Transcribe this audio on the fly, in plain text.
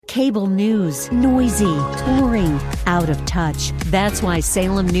Cable news, noisy, boring, out of touch. That's why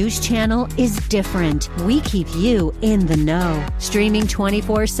Salem News Channel is different. We keep you in the know. Streaming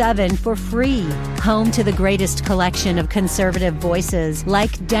 24/7 for free. Home to the greatest collection of conservative voices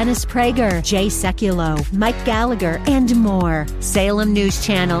like Dennis Prager, Jay Sekulow, Mike Gallagher, and more. Salem News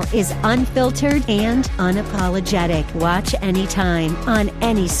Channel is unfiltered and unapologetic. Watch anytime, on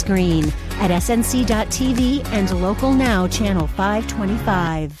any screen, at snc.tv and Local Now Channel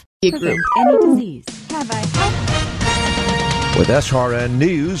 525. Prevent any disease. Have I? With SRN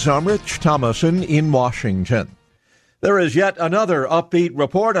News, I'm Rich Thomason in Washington. There is yet another upbeat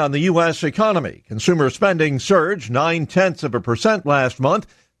report on the U.S. economy. Consumer spending surged 0.9% last month.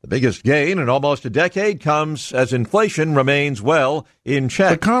 The biggest gain in almost a decade comes as inflation remains well in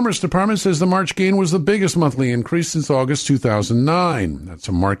check. The Commerce Department says the March gain was the biggest monthly increase since August 2009. That's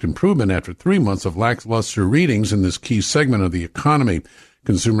a marked improvement after 3 months of lackluster readings in this key segment of the economy.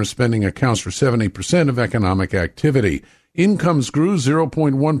 Consumer spending accounts for 70% of economic activity. Incomes grew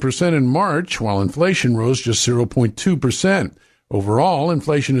 0.1% in March, while inflation rose just 0.2%. Overall,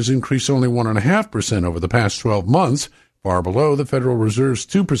 inflation has increased only 1.5% over the past 12 months, far below the Federal Reserve's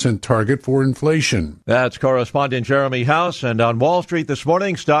 2% target for inflation. That's correspondent Jeremy House. And on Wall Street this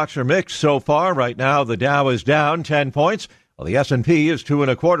morning, stocks are mixed so far. Right now, the Dow is down 10 points, while the S&P is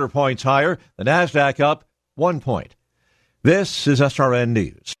 2.25 points higher. The Nasdaq up 1 point. This is SRN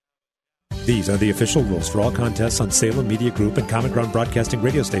News. These are the official rules for all contests on Salem Media Group and Common Ground Broadcasting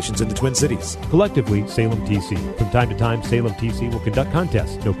radio stations in the Twin Cities. Collectively, Salem TC. From time to time, Salem TC will conduct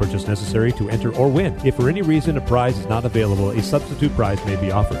contests. No purchase necessary to enter or win. If for any reason a prize is not available, a substitute prize may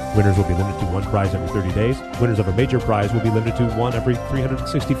be offered. Winners will be limited to one prize every 30 days. Winners of a major prize will be limited to one every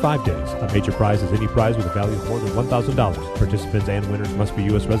 365 days. A major prize is any prize with a value of more than $1,000. Participants and winners must be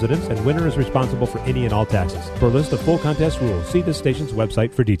U.S. residents, and winner is responsible for any and all taxes. For a list of full contest rules, see this station's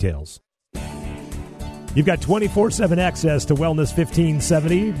website for details. You've got 24/7 access to Wellness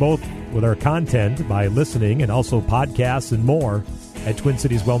 1570, both with our content by listening and also podcasts and more at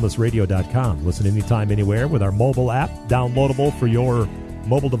TwinCitiesWellnessRadio.com. Listen anytime, anywhere with our mobile app, downloadable for your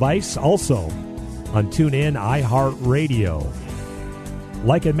mobile device. Also on TuneIn, iHeartRadio.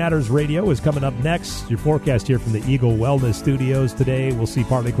 Like It Matters Radio is coming up next. Your forecast here from the Eagle Wellness Studios today. We'll see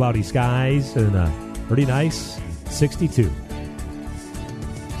partly cloudy skies and a pretty nice 62.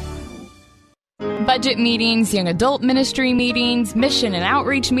 Budget meetings, young adult ministry meetings, mission and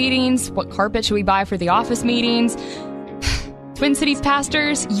outreach meetings. What carpet should we buy for the office meetings? Twin Cities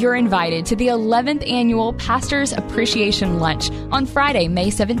pastors, you're invited to the 11th annual Pastors Appreciation Lunch on Friday, May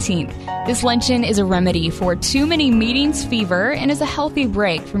 17th. This luncheon is a remedy for too many meetings fever and is a healthy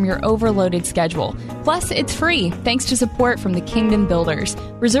break from your overloaded schedule. Plus, it's free thanks to support from the Kingdom Builders.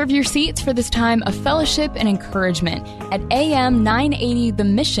 Reserve your seats for this time of fellowship and encouragement at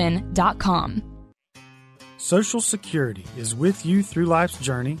am980themission.com. Social Security is with you through life's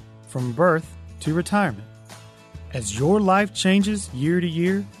journey from birth to retirement. As your life changes year to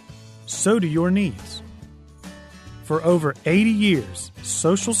year, so do your needs. For over 80 years,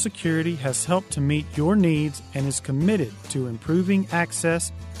 Social Security has helped to meet your needs and is committed to improving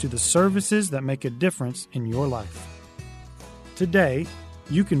access to the services that make a difference in your life. Today,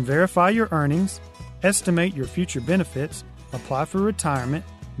 you can verify your earnings, estimate your future benefits, apply for retirement,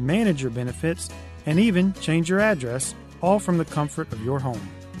 manage your benefits, and even change your address, all from the comfort of your home.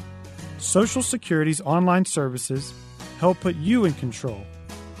 Social Security's online services help put you in control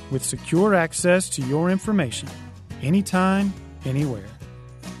with secure access to your information anytime, anywhere,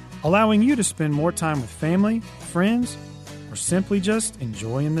 allowing you to spend more time with family, friends, or simply just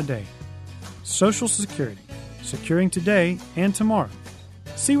enjoying the day. Social Security, securing today and tomorrow.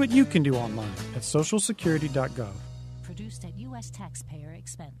 See what you can do online at socialsecurity.gov. Produced at U.S. taxpayer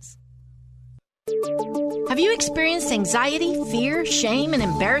expense. Have you experienced anxiety, fear, shame, and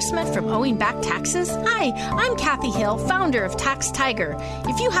embarrassment from owing back taxes? Hi, I'm Kathy Hill, founder of Tax Tiger.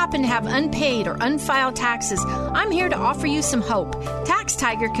 If you happen to have unpaid or unfiled taxes, I'm here to offer you some hope. Tax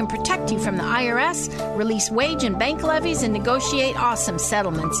Tiger can protect you from the IRS, release wage and bank levies, and negotiate awesome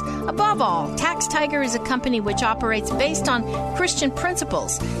settlements. Above all, Tax Tiger is a company which operates based on Christian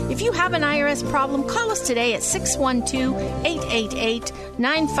principles. If you have an IRS problem, call us today at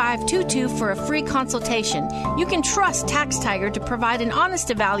 612-888-9522 for a free consultation. You can trust Tax Tiger to provide an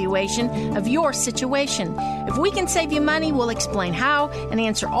honest evaluation of your situation. If we can save you money, we'll explain how and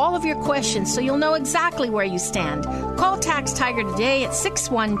answer all of your questions so you'll know exactly where you stand. Call Tax Tiger today at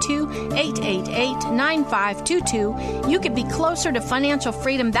 612-888-9522. You could be closer to financial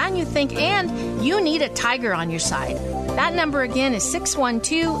freedom than you think, and you need a tiger on your side. That number again is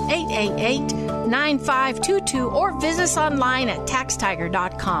 612-888-9522. 9522 or visit us online at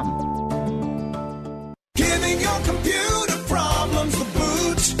taxtiger.com. Giving your computer problems the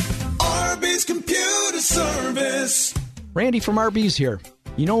boot. Arby's Computer Service. Randy from Arby's here.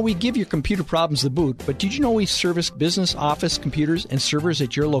 You know, we give your computer problems the boot, but did you know we service business office computers and servers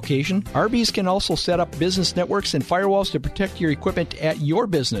at your location? Arby's can also set up business networks and firewalls to protect your equipment at your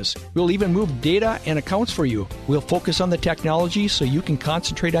business. We'll even move data and accounts for you. We'll focus on the technology so you can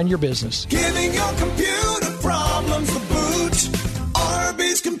concentrate on your business. Giving your computer problems the boot.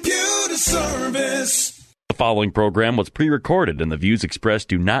 Arby's Computer Service. The following program was pre-recorded, and the views expressed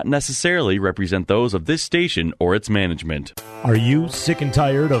do not necessarily represent those of this station or its management. Are you sick and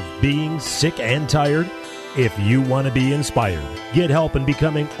tired of being sick and tired? If you want to be inspired, get help in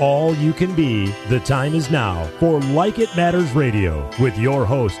becoming all you can be, the time is now for Like It Matters Radio with your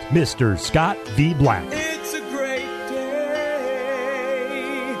host, Mr. Scott V. Black. It's a great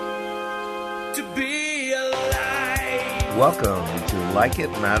day to be alive. Welcome to Like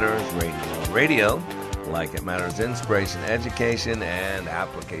It Matters Radio. Like It Matters, inspiration, education, and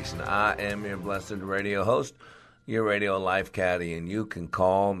application. I am your blessed radio host, your radio life caddy, and you can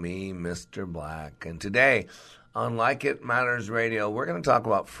call me Mr. Black. And today on Like It Matters Radio, we're going to talk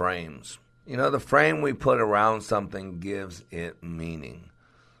about frames. You know, the frame we put around something gives it meaning.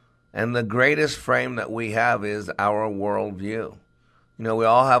 And the greatest frame that we have is our worldview. You know, we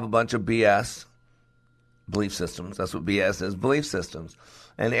all have a bunch of BS, belief systems. That's what BS is, belief systems.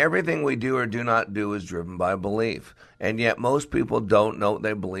 And everything we do or do not do is driven by belief. And yet most people don't know what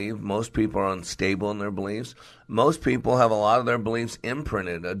they believe. Most people are unstable in their beliefs. Most people have a lot of their beliefs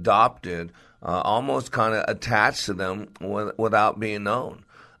imprinted, adopted, almost kind of attached to them without being known.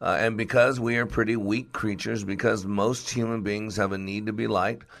 And because we are pretty weak creatures, because most human beings have a need to be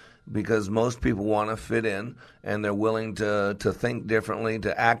liked, because most people want to fit in, and they're willing to think differently,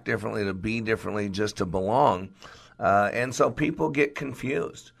 to act differently, to be differently, just to belong. And so people get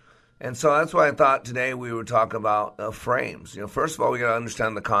confused. And so that's why I thought today we would talk about frames. You know, first of all, we got to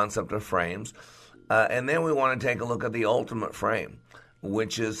understand the concept of frames. And then we want to take a look at the ultimate frame,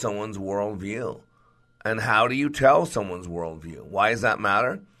 which is someone's worldview. And how do you tell someone's worldview? Why does that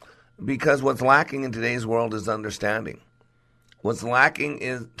matter? Because what's lacking in today's world is understanding. What's lacking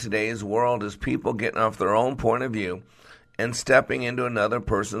in today's world is people getting off their own point of view and stepping into another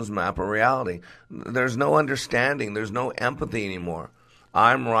person's map of reality. There's no understanding. There's no empathy anymore.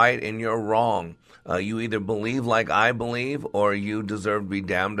 I'm right and you're wrong. You either believe like I believe or you deserve to be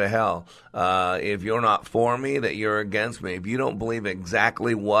damned to hell. If you're not for me, that you're against me. If you don't believe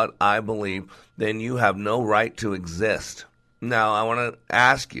exactly what I believe, then you have no right to exist. Now, I want to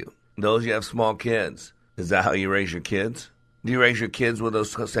ask you, those you have small kids, is that how you raise your kids? Do you raise your kids with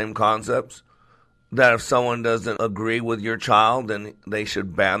those same concepts? That if someone doesn't agree with your child, then they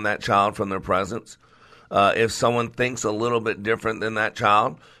should ban that child from their presence. If someone thinks a little bit different than that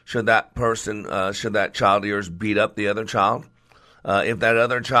child, should that child of yours beat up the other child? If that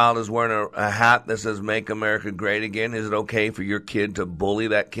other child is wearing a hat that says "Make America Great Again," is it okay for your kid to bully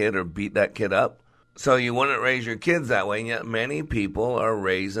that kid or beat that kid up? So you wouldn't raise your kids that way, and yet many people are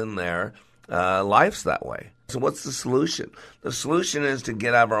raising their lives that way. So what's the solution? The solution is to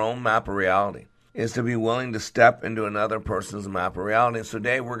get out of our own map of reality. Is to be willing to step into another person's map of reality. And so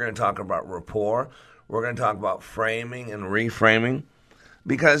today we're going to talk about rapport. We're going to talk about framing and reframing.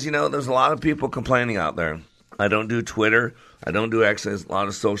 Because, you know, there's a lot of people complaining out there. I don't do Twitter. I don't do actually a lot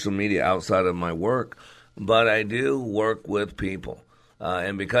of social media outside of my work. But I do work with people.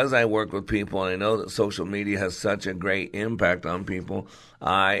 And because I work with people and I know that social media has such a great impact on people,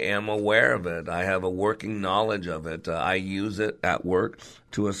 I am aware of it. I have a working knowledge of it. I use it at work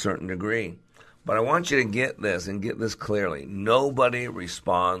to a certain degree. But I want you to get this and get this clearly. Nobody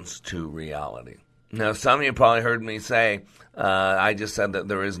responds to reality. Now, some of you probably heard me say, I just said that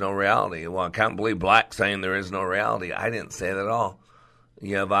there is no reality. Well, I can't believe Black saying there is no reality. I didn't say that at all.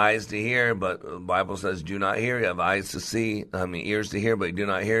 You have eyes to hear, but the Bible says do not hear. You have eyes to see, ears to hear, but do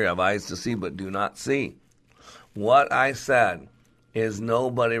not hear. You have eyes to see, but do not see. What I said is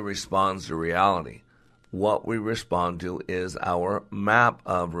nobody responds to reality. What we respond to is our map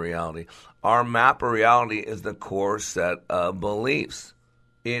of reality. Our map of reality is the core set of beliefs.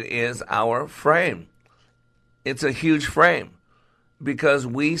 It is our frame. It's a huge frame because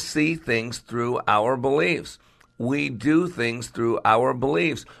we see things through our beliefs. We do things through our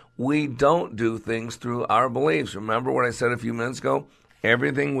beliefs. We don't do things through our beliefs. Remember what I said a few minutes ago?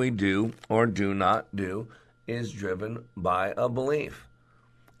 Everything we do or do not do is driven by a belief.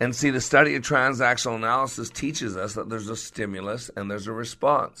 And see, the study of transactional analysis teaches us that there's a stimulus and there's a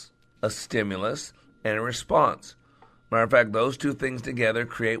response. A stimulus and a response. Matter of fact, those two things together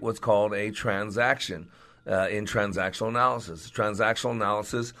create what's called a transaction in transactional analysis. Transactional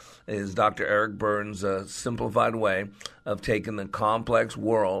analysis is Dr. Eric Berne's simplified way of taking the complex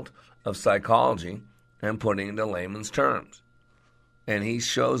world of psychology and putting it into layman's terms. And he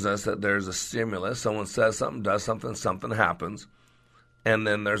shows us that there's a stimulus. Someone says something, does something, something happens, and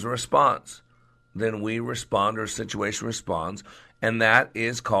then there's a response. Then we respond, or a situation responds, and that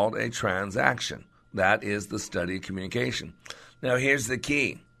is called a transaction. That is the study of communication. Now, here's the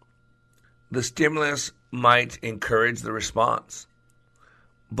key. The stimulus might encourage the response,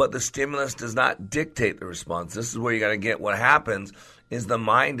 but the stimulus does not dictate the response. This is where you got to get what happens is the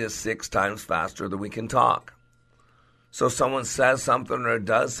mind is 6 times faster than we can talk. So someone says something or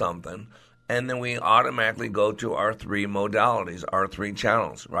does something, and then we automatically go to our 3 modalities, our 3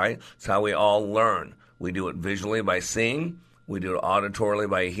 channels, right? It's how we all learn. We do it visually by seeing, we do it auditorily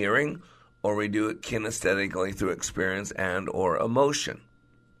by hearing, or we do it kinesthetically through experience and or emotion.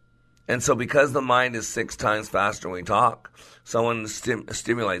 And so because the mind is 6 times faster when we talk, someone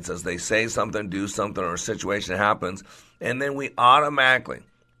stimulates us. They say something, do something, or a situation happens, and then we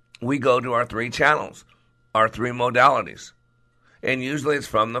go to our 3 channels, our 3 modalities. And usually it's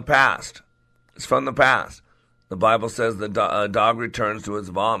from the past. It's from the past. The Bible says the dog returns to its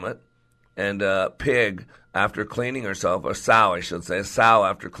vomit, and a pig, after cleaning herself, a sow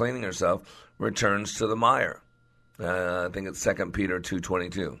after cleaning herself, returns to the mire. I think it's 2 Peter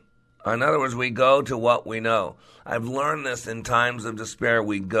 2:22. In other words, we go to what we know. I've learned this in times of despair.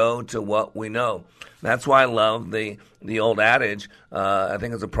 We go to what we know. That's why I love the old adage, I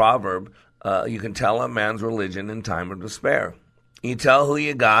think it's a proverb, you can tell a man's religion in time of despair. You tell who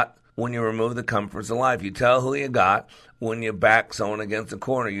you got when you remove the comforts of life. You tell who you got when you back someone against a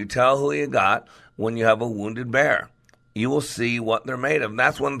corner. You tell who you got when you have a wounded bear. You will see what they're made of. And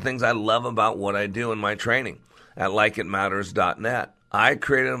that's one of the things I love about what I do in my training at likeitmatters.net. I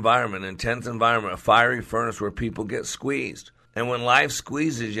create an environment, an intense environment, a fiery furnace where people get squeezed. And when life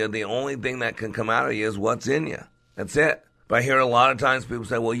squeezes you, the only thing that can come out of you is what's in you. That's it. But I hear a lot of times people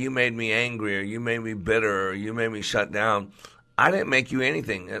say, well, you made me angry, or you made me bitter, or you made me shut down. I didn't make you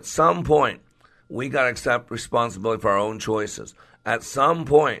anything. At some point, we got to accept responsibility for our own choices. At some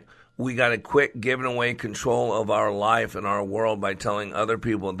point, we got to quit giving away control of our life and our world by telling other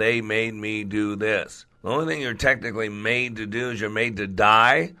people, they made me do this. The only thing you're technically made to do is you're made to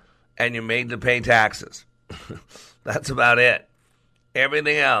die and you're made to pay taxes. That's about it.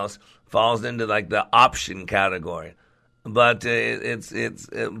 Everything else falls into like the option category. But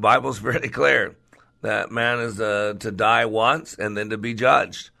Bible's very clear that man is to die once and then to be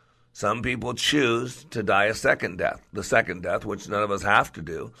judged. Some people choose to die a second death, the second death, which none of us have to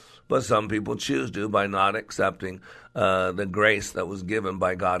do, but some people choose to by not accepting the grace that was given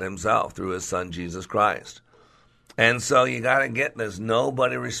by God himself through his son, Jesus Christ. And so you got to get this.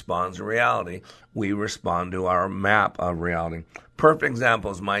 Nobody responds to reality. We respond to our map of reality. Perfect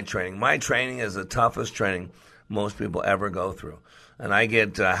example is my training. My training is the toughest training most people ever go through. And I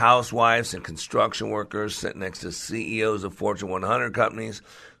get housewives and construction workers sitting next to CEOs of Fortune 100 companies,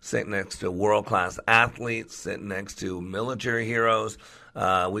 sitting next to world-class athletes, sitting next to military heroes.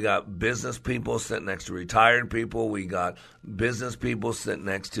 We got business people sitting next to retired people. We got business people sitting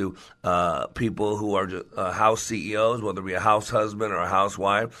next to people who are just, house CEOs, whether it be a house husband or a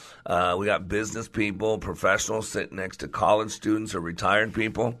housewife. We got business people, professionals sitting next to college students or retired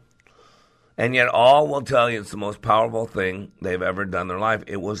people. And yet all will tell you it's the most powerful thing they've ever done in their life.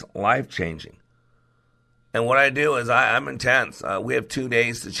 It was life-changing. And what I do is I'm intense. We have 2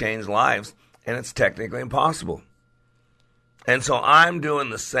 days to change lives, and it's technically impossible. And so I'm doing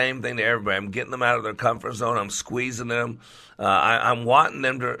the same thing to everybody. I'm getting them out of their comfort zone. I'm squeezing them. I'm wanting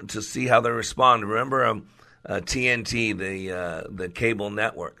them to see how they respond. Remember TNT, the cable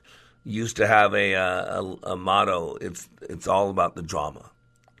network, used to have a motto, it's all about the drama.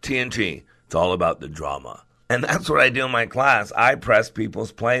 TNT, it's all about the drama. And that's what I do in my class. I press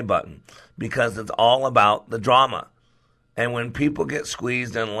people's play button because it's all about the drama. And when people get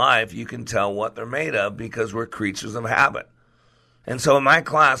squeezed in life, you can tell what they're made of because we're creatures of habit. And so in my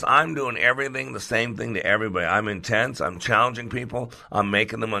class, I'm doing everything, the same thing to everybody. I'm intense. I'm challenging people. I'm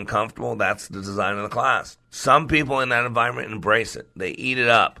making them uncomfortable. That's the design of the class. Some people in that environment embrace it. They eat it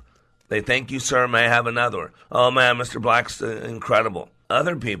up. They thank you, sir. May I have another one? Oh, man, Mr. Black's incredible.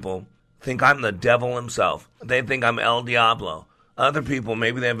 Other people think I'm the devil himself. They think I'm El Diablo. Other people,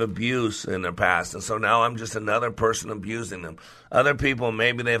 maybe they have abuse in their past, and so now I'm just another person abusing them. Other people,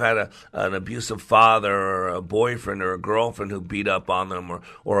 maybe they've had an abusive father or a boyfriend or a girlfriend who beat up on them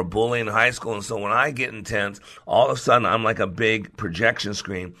or a bully in high school. And so when I get intense, all of a sudden I'm like a big projection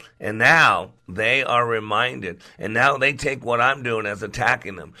screen. And now they are reminded. And now they take what I'm doing as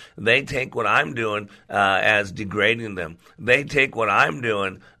attacking them. They take what I'm doing as degrading them. They take what I'm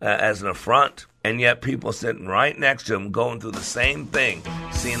doing as an affront. And yet people sitting right next to them going through the same thing,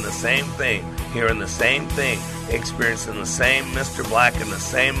 seeing the same thing, hearing the same thing, experiencing the same Mr. Black in the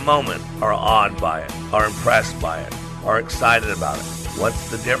same moment are awed by it, are impressed by it, are excited about it.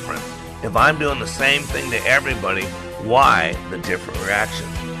 What's the difference? If I'm doing the same thing to everybody, why the different reaction?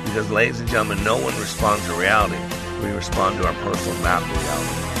 Because, ladies and gentlemen, no one responds to reality. We respond to our personal map of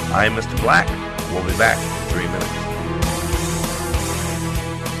reality. I am Mr. Black. We'll be back in 3 minutes.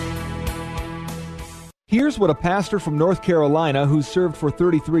 Here's what a pastor from North Carolina who's served for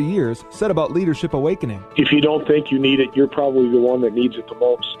 33 years said about Leadership Awakening. If you don't think you need it, you're probably the one that needs it the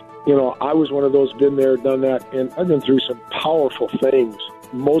most. You know, I was one of those, been there, done that, and I've been through some powerful things.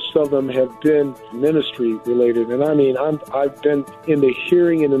 Most of them have been ministry related. And I mean, I've been in the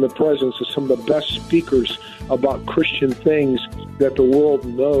hearing and in the presence of some of the best speakers about Christian things that the world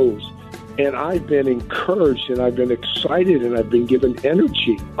knows. And I've been encouraged and I've been excited and I've been given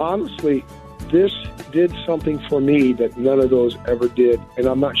energy. Honestly, this did something for me that none of those ever did, and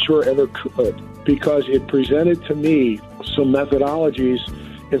I'm not sure ever could, because it presented to me some methodologies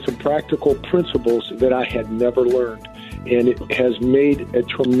and some practical principles that I had never learned, and it has made a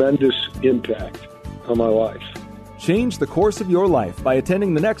tremendous impact on my life. Change the course of your life by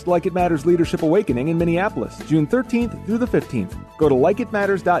attending the next Like It Matters Leadership Awakening in Minneapolis, June 13th through the 15th. Go to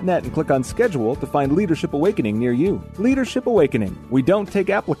likeitmatters.net and click on Schedule to find Leadership Awakening near you. Leadership Awakening. We don't take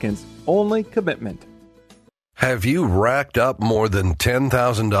applicants, only commitment. Have you racked up more than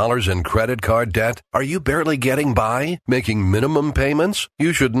 $10,000 in credit card debt? Are you barely getting by, making minimum payments?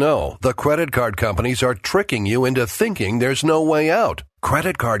 You should know the credit card companies are tricking you into thinking there's no way out.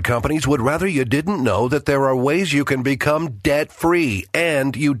 Credit card companies would rather you didn't know that there are ways you can become debt-free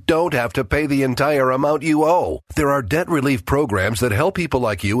and you don't have to pay the entire amount you owe. There are debt relief programs that help people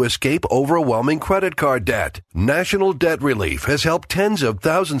like you escape overwhelming credit card debt. National Debt Relief has helped tens of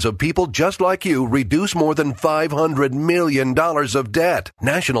thousands of people just like you reduce more than $500 million of debt.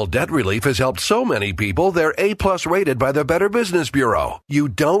 National Debt Relief has helped so many people they're A+ rated by the Better Business Bureau. You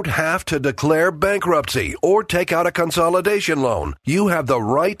don't have to declare bankruptcy or take out a consolidation loan. You have the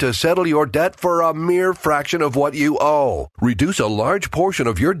right to settle your debt for a mere fraction of what you owe. Reduce a large portion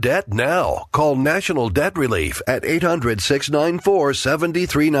of your debt now. Call National Debt Relief at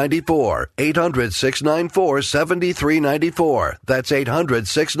 800-694-7394. 800-694-7394. That's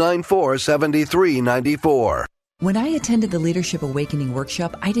 800-694-7394. When I attended the Leadership Awakening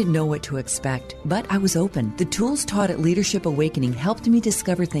workshop, I didn't know what to expect, but I was open. The tools taught at Leadership Awakening helped me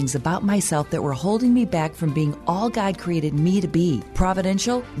discover things about myself that were holding me back from being all God created me to be.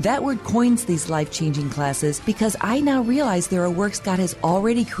 Providential? That word coins these life-changing classes because I now realize there are works God has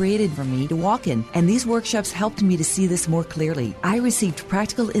already created for me to walk in, and these workshops helped me to see this more clearly. I received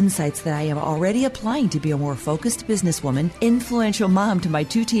practical insights that I am already applying to be a more focused businesswoman, influential mom to my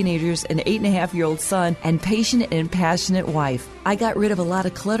 2 teenagers, an 8.5-year-old son, and patient and passionate wife. I got rid of a lot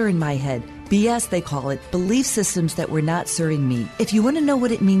of clutter in my head. BS, they call it, belief systems that were not serving me. If you want to know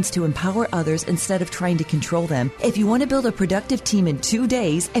what it means to empower others instead of trying to control them, if you want to build a productive team in 2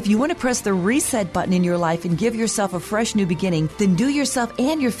 days, if you want to press the reset button in your life and give yourself a fresh new beginning, then do yourself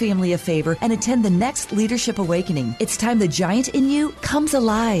and your family a favor and attend the next Leadership Awakening. It's time the giant in you comes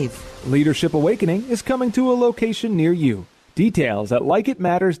alive. Leadership Awakening is coming to a location near you. Details at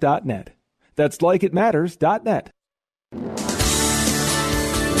likeitmatters.net. That's likeitmatters.net. Welcome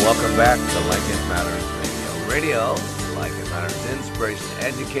back to Like It Matters Radio. Like It Matters, inspiration,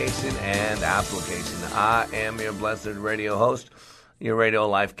 education, and application. I am your blessed radio host, your radio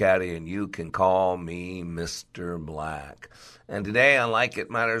life caddy, and you can call me Mr. Black. And today on Like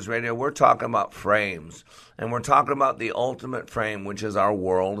It Matters Radio, we're talking about frames. And we're talking about the ultimate frame, which is our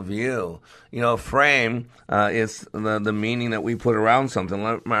worldview. You know, frame is the meaning that we put around something.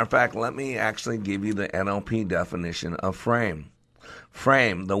 Matter of fact, let me actually give you the NLP definition of frame.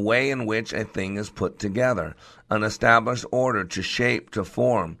 Frame, the way in which a thing is put together, an established order to shape, to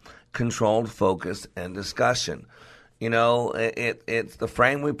form, controlled focus, and discussion. You know, it's the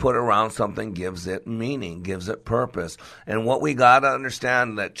frame we put around something gives it meaning, gives it purpose. And what we got to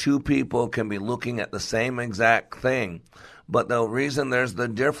understand that 2 people can be looking at the same exact thing, but the reason there's the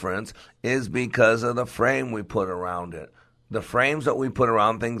difference is because of the frame we put around it. The frames that we put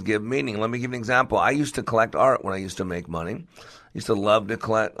around things give meaning. Let me give you an example. I used to collect art when I used to make money. I used to love to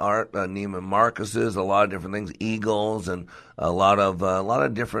collect art, Neiman Marcus's, a lot of different things, Eagles, and a lot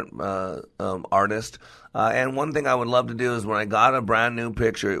of different artists. And one thing I would love to do is when I got a brand new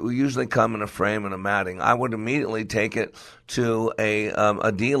picture, it would usually come in a frame and a matting. I would immediately take it to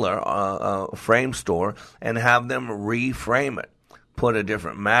a dealer, a frame store, and have them reframe it. Put a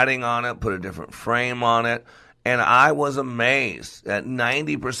different matting on it, put a different frame on it. And I was amazed that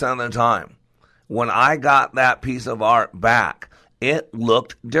 90% of the time, when I got that piece of art back, it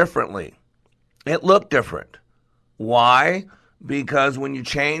looked differently. It looked different. Why? Because when you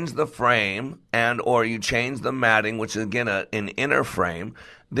change the frame or you change the matting, which is again an inner frame,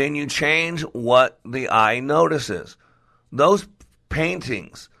 then you change what the eye notices. Those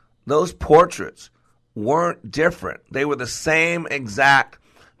paintings, those portraits weren't different. They were the same exact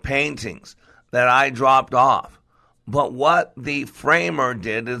paintings that I dropped off. But what the framer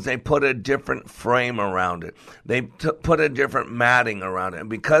did is they put a different frame around it. They put a different matting around it. And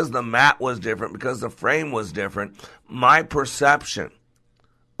because the mat was different, because the frame was different, my perception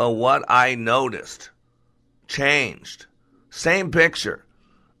of what I noticed changed. Same picture,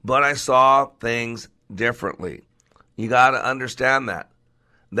 but I saw things differently. You got to understand that.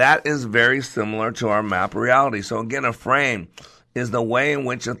 That is very similar to our map reality. So again, a frame is the way in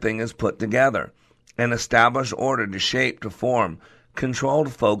which a thing is put together, an established order to shape, to form, controlled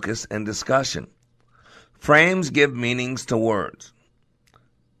focus, and discussion. Frames give meanings to words.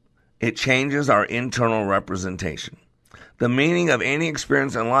 It changes our internal representation. The meaning of any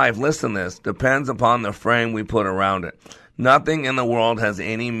experience in life, listen to this, depends upon the frame we put around it. Nothing in the world has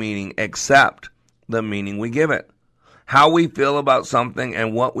any meaning except the meaning we give it. How we feel about something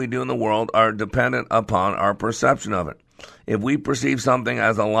and what we do in the world are dependent upon our perception of it. If we perceive something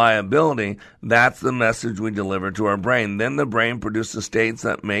as a liability, that's the message we deliver to our brain. Then the brain produces states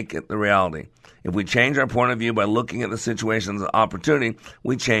that make it the reality. If we change our point of view by looking at the situation as an opportunity,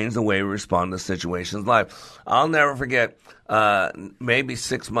 we change the way we respond to situations in life. I'll never forget, maybe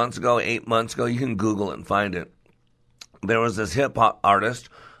 6 months ago, 8 months ago, you can Google it and find it. There was this hip-hop artist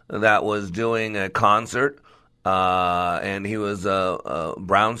that was doing a concert, and he was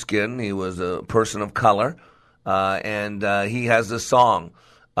brown skin. He was a person of color. And he has this song.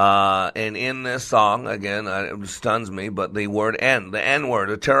 And in this song, again, it stuns me, but the word N, the N-word,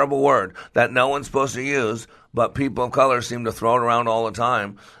 a terrible word that no one's supposed to use, but people of color seem to throw it around all the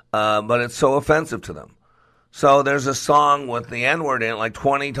time, but it's so offensive to them. So there's a song with the N-word in it like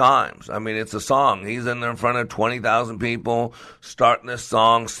 20 times. I mean, it's a song. He's in there in front of 20,000 people, starting this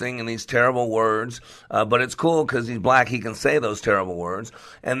song, singing these terrible words. But it's cool because he's black. He can say those terrible words.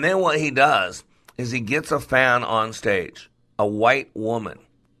 And then what he does is he gets a fan on stage, a white woman,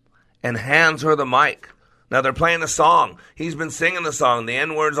 and hands her the mic. Now, they're playing a song. He's been singing the song. The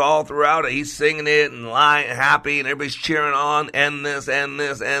N-words all throughout it. He's singing it and happy, and everybody's cheering on, and this, and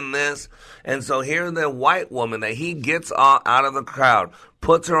this, and this. And so here's the white woman that he gets out of the crowd,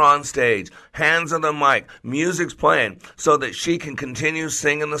 puts her on stage, hands her the mic, music's playing so that she can continue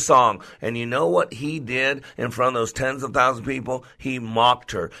singing the song. And you know what he did in front of those tens of thousands of people? He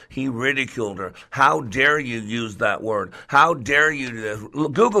mocked her. He ridiculed her. How dare you use that word? How dare you do this?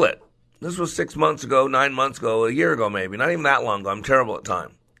 Google it. This was 6 months ago, 9 months ago, a year ago maybe. Not even that long ago. I'm terrible at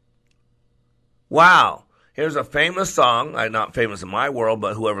time. Wow. Here's a famous song. Not famous in my world,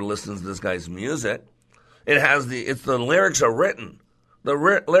 but whoever listens to this guy's music. The lyrics are written.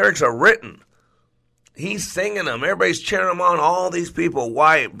 The lyrics are written. He's singing them. Everybody's cheering him on. All these people,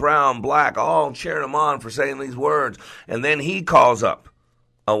 white, brown, black, all cheering him on for saying these words. And then he calls up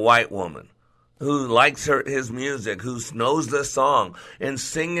a white woman who likes his music, who knows this song, and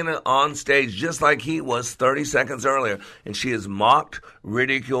singing it on stage just like he was 30 seconds earlier. And she is mocked,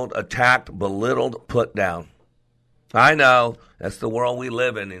 ridiculed, attacked, belittled, put down. I know, that's the world we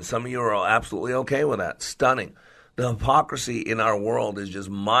live in, and some of you are absolutely okay with that. Stunning. The hypocrisy in our world is just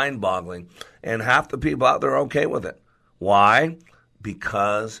mind-boggling, and half the people out there are okay with it. Why?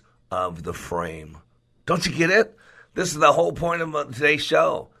 Because of the frame. Don't you get it? This is the whole point of today's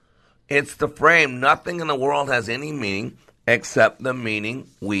show. It's the frame. Nothing in the world has any meaning except the meaning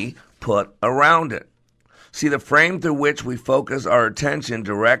we put around it. See, the frame through which we focus our attention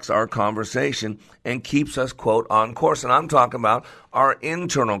directs our conversation and keeps us, quote, on course. And I'm talking about our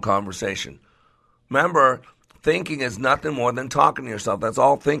internal conversation. Remember, thinking is nothing more than talking to yourself. That's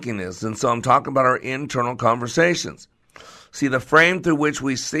all thinking is. And so I'm talking about our internal conversations. See, the frame through which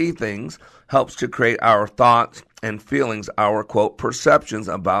we see things helps to create our thoughts and feelings, our, quote, perceptions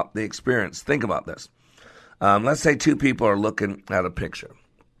about the experience. Think about this. Let's say two people are looking at a picture.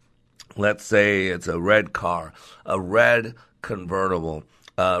 let's say it's a red car, a red convertible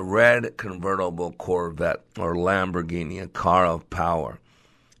Corvette or Lamborghini, a car of power.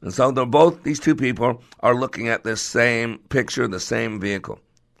 And so these two people are looking at this same picture, the same vehicle.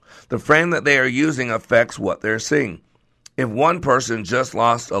 The frame that they are using affects what they're seeing. If one person just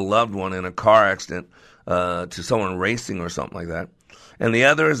lost a loved one in a car accident to someone racing or something like that, and the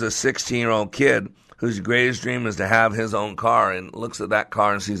other is a 16-year-old kid whose greatest dream is to have his own car and looks at that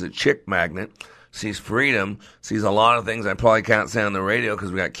car and sees a chick magnet, sees freedom, sees a lot of things I probably can't say on the radio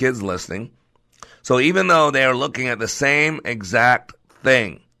because we got kids listening. So even though they are looking at the same exact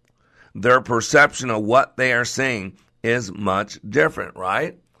thing, their perception of what they are seeing is much different,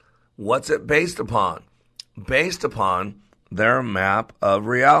 right? What's it based upon? Based upon their map of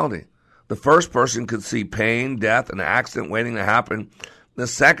reality. The first person could see pain, death, and accident waiting to happen. The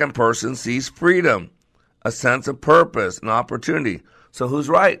second person sees freedom, a sense of purpose, and opportunity. So who's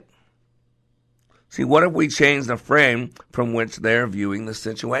right? See, what if we change the frame from which they're viewing the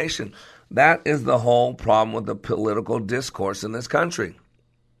situation? That is the whole problem with the political discourse in this country.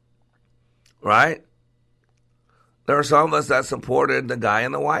 Right? There are some of us that supported the guy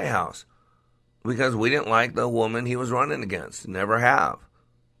in the White House because we didn't like the woman he was running against. Never have.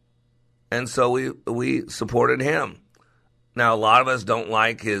 And so we supported him. Now, a lot of us don't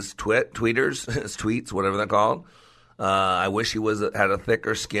like his tweets, whatever they're called. I wish he had a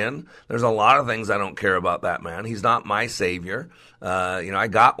thicker skin. There's a lot of things I don't care about that man. He's not my savior. I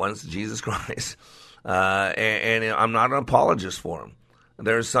got one, Jesus Christ. And I'm not an apologist for him.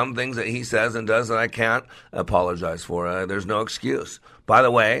 There's some things that he says and does that I can't apologize for. There's no excuse. By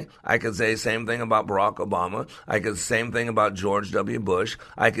the way, I could say the same thing about Barack Obama. I could say the same thing about George W. Bush.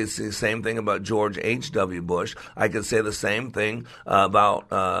 I could say the same thing about George H.W. Bush. I could say the same thing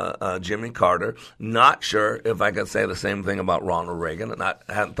about Jimmy Carter. Not sure if I could say the same thing about Ronald Reagan. I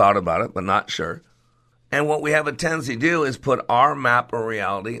hadn't thought about it, but not sure. And what we have a tendency to do is put our map of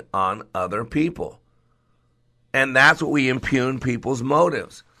reality on other people. And that's what we impugn people's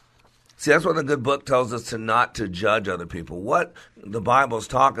motives. See, that's what the good book tells us not to judge other people. What the Bible's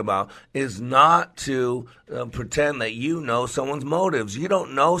talk about is not to pretend that you know someone's motives. You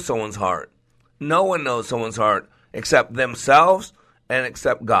don't know someone's heart. No one knows someone's heart except themselves and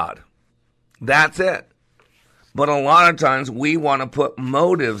except God. That's it. But a lot of times we want to put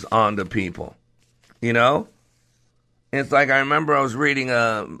motives onto people, you know? It's like I remember I was reading,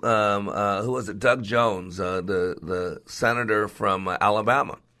 who was it, Doug Jones, the senator from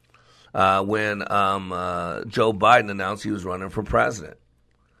Alabama, when Joe Biden announced he was running for president.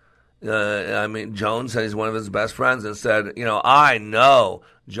 Jones said he's one of his best friends and said, I know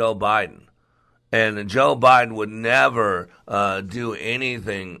Joe Biden. And Joe Biden would never do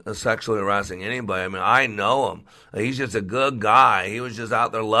anything sexually harassing anybody. I know him. He's just a good guy. He was just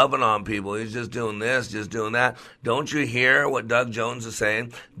out there loving on people. He's just doing this, just doing that. Don't you hear what Doug Jones is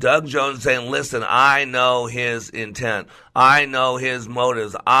saying? Doug Jones is saying, listen, I know his intent. I know his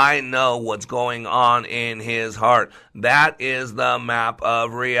motives. I know what's going on in his heart. That is the map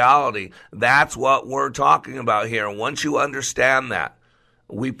of reality. That's what we're talking about here. Once you understand that,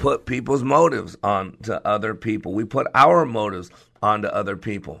 we put people's motives onto other people. We put our motives onto other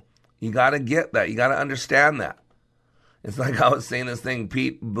people. You got to get that. You got to understand that. It's like I was saying this thing,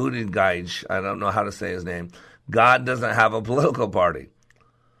 Pete Buttigieg, I don't know how to say his name. God doesn't have a political party.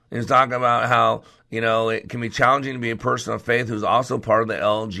 He's talking about how, it can be challenging to be a person of faith who's also part of the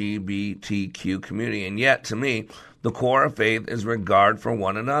LGBTQ community. And yet, to me, the core of faith is regard for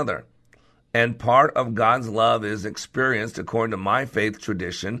one another. And part of God's love is experienced, according to my faith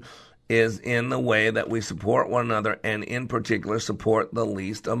tradition, is in the way that we support one another and in particular support the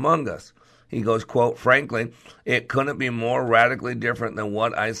least among us. He goes, quote, frankly, it couldn't be more radically different than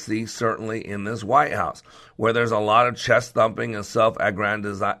what I see certainly in this White House, where there's a lot of chest thumping and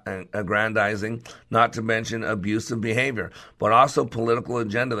self-aggrandizing, not to mention abusive behavior, but also political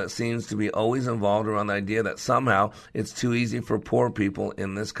agenda that seems to be always involved around the idea that somehow it's too easy for poor people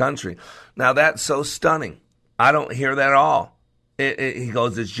in this country. Now that's so stunning. I don't hear that at all. He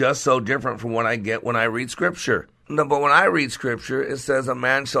goes, it's just so different from what I get when I read Scripture. No, but when I read Scripture, it says a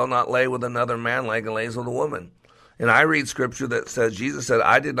man shall not lay with another man like he lays with a woman. And I read Scripture that says, Jesus said,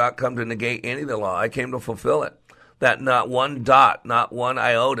 I did not come to negate any of the law. I came to fulfill it. That not one dot, not one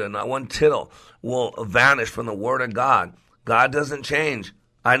iota, not one tittle will vanish from the Word of God. God doesn't change.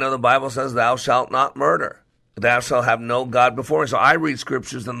 I know the Bible says, thou shalt not murder. Thou shalt have no God before me. So I read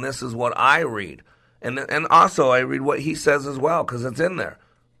Scriptures, and this is what I read. And also I read what he says as well, because it's in there.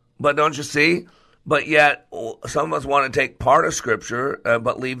 But don't you see? But yet, some of us want to take part of Scripture,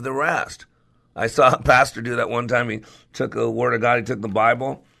 but leave the rest. I saw a pastor do that one time. He took a Word of God, he took the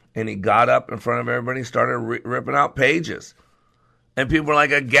Bible, And he got up in front of everybody and started ripping out pages. And people were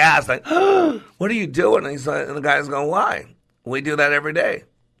like aghast, like, oh, what are you doing? And the guy's going, why? We do that every day.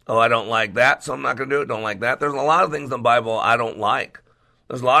 Oh, I don't like that, so I'm not going to do it. Don't like that. There's a lot of things in the Bible I don't like.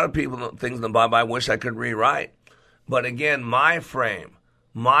 There's a lot of things in the Bible I wish I could rewrite. But again, my frame,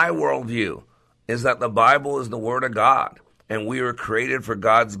 my worldview is that the Bible is the Word of God. And we were created for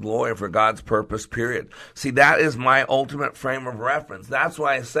God's glory, for God's purpose, period. See, that is my ultimate frame of reference. That's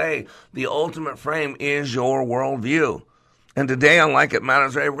why I say the ultimate frame is your worldview. And today on Like It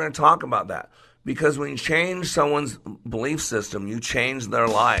Matters Radio, we're going to talk about that. Because when you change someone's belief system, you change their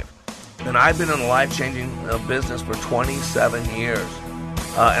life. And I've been in the life-changing business for 27 years.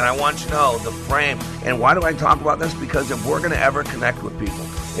 And I want you to know the frame. And why do I talk about this? Because if we're going to ever connect with people,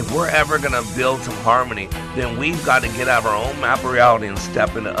 if we're ever going to build some harmony, then we've got to get out of our own map of reality and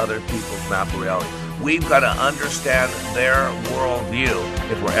step into other people's map of reality. We've got to understand their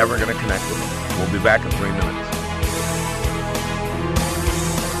worldview if we're ever going to connect with them. We'll be back in 3 minutes.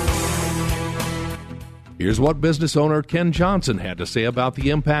 Here's what business owner Ken Johnson had to say about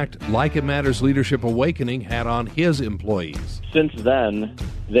the impact Like It Matters Leadership Awakening had on his employees. Since then,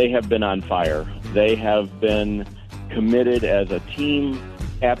 they have been on fire. They have been committed as a team,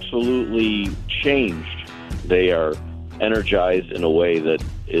 absolutely changed. They are energized in a way that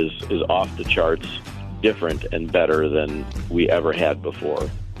is off the charts, different and better than we ever had before.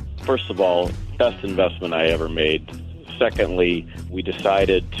 First of all, best investment I ever made. Secondly, we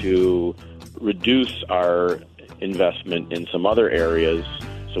decided to reduce our investment in some other areas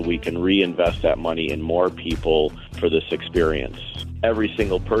so we can reinvest that money in more people for this experience. Every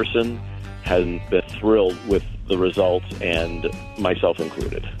single person has been thrilled with the results, and myself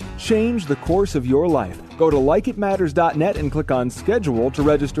included. Change the course of your life. Go to likeitmatters.net and click on Schedule to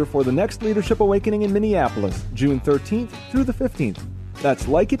register for the next Leadership Awakening in Minneapolis, June 13th through the 15th. That's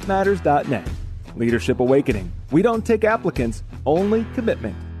likeitmatters.net. Leadership Awakening. We don't take applicants, only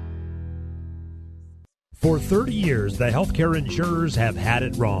commitment. For 30 years, the healthcare insurers have had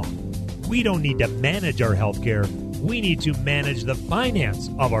it wrong. We don't need to manage our healthcare. We need to manage the finance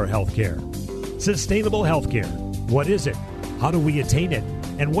of our healthcare. Sustainable healthcare. What is it? How do we attain it?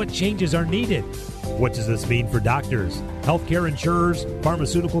 And what changes are needed? What does this mean for doctors, healthcare insurers,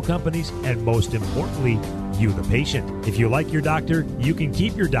 pharmaceutical companies, and most importantly, you, the patient? If you like your doctor, you can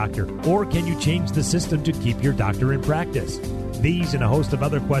keep your doctor. Or can you change the system to keep your doctor in practice? These and a host of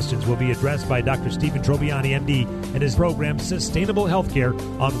other questions will be addressed by Dr. Stephen Trobiani, MD, and his program Sustainable Healthcare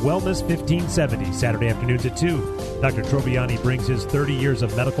on Wellness 1570, Saturday afternoons at 2. Dr. Trobiani brings his 30 years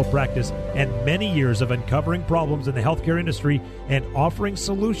of medical practice and many years of uncovering problems in the healthcare industry and offering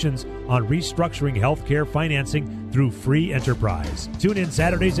solutions on restructuring healthcare financing through free enterprise. Tune in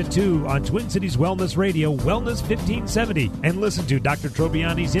Saturdays at 2 on Twin Cities Wellness Radio, Wellness 1570, and listen to Dr.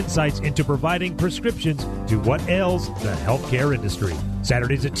 Trobiani's insights into providing prescriptions to what ails the healthcare industry.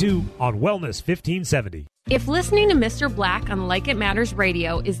 Saturdays at 2 on Wellness 1570. If listening to Mr. Black on Like It Matters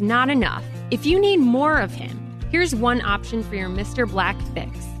Radio is not enough, if you need more of him, here's one option for your Mr. Black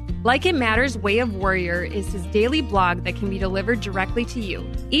fix. Like It Matters Way of Warrior is his daily blog that can be delivered directly to you.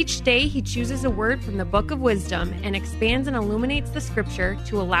 Each day, he chooses a word from the Book of Wisdom and expands and illuminates the scripture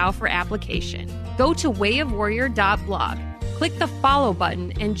to allow for application. Go to wayofwarrior.blog, click the follow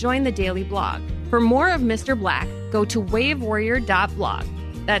button, and join the daily blog. For more of Mr. Black, go to wayofwarrior.blog.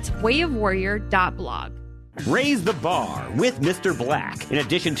 That's wayofwarrior.blog. Raise the bar with Mr. Black. In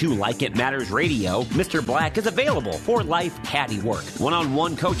addition to Like It Matters Radio, Mr. Black is available for life caddy work,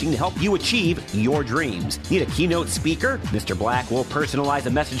 one-on-one coaching to help you achieve your dreams. Need a keynote speaker? Mr. Black will personalize a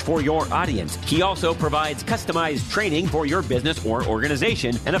message for your audience. He also provides customized training for your business or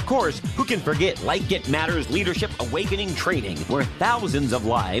organization. And of course, who can forget Like It Matters Leadership Awakening Training, where thousands of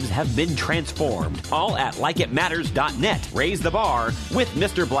lives have been transformed. All at likeitmatters.net. Raise the bar with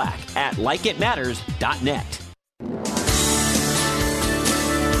Mr. Black at likeitmatters.net.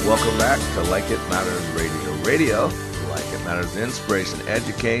 Welcome back to Like It Matters Radio. Radio, Like It Matters, inspiration,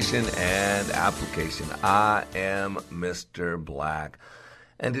 education, and application. I am Mr. Black.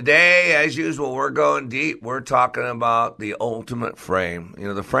 And today, as usual, we're going deep. We're talking about the ultimate frame. You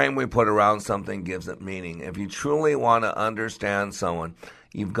know, the frame we put around something gives it meaning. If you truly want to understand someone,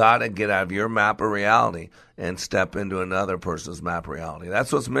 you've got to get out of your map of reality and step into another person's map of reality.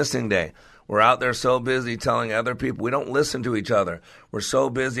 That's what's missing today. We're out there so busy telling other people we don't listen to each other. We're so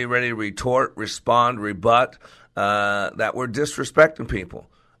busy ready to retort, respond, rebut, that we're disrespecting people.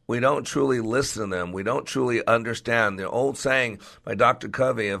 We don't truly listen to them. We don't truly understand. The old saying by Dr.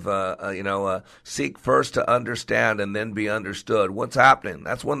 Covey of, seek first to understand and then be understood. What's happening?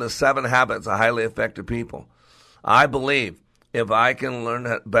 That's one of the 7 habits of highly effective people. I believe if I can learn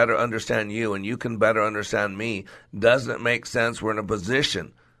to better understand you and you can better understand me, doesn't it make sense we're in a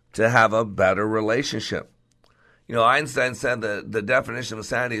position to have a better relationship? You know, Einstein said that the definition of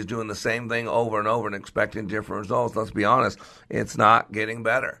insanity is doing the same thing over and over and expecting different results. Let's be honest, it's not getting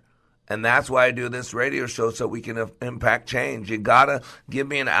better. And that's why I do this radio show, so we can impact change. You got to give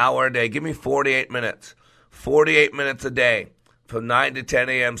me an hour a day. Give me 48 minutes. 48 minutes a day from 9 to 10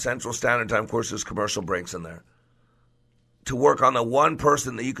 a.m. Central Standard Time. Of course, there's commercial breaks in there. To work on the one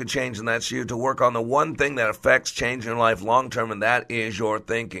person that you can change, and that's you. To work on the one thing that affects change in your life long term, and that is your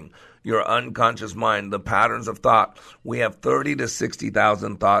thinking, your unconscious mind, the patterns of thought. We have 30 to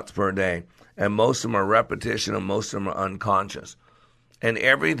 60,000 thoughts per day, and most of them are repetition, and most of them are unconscious. And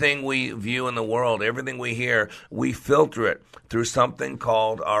everything we view in the world, everything we hear, we filter it through something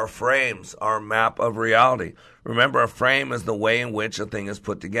called our frames, our map of reality. Remember, a frame is the way in which a thing is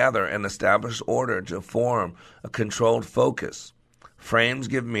put together and established order to form a controlled focus. Frames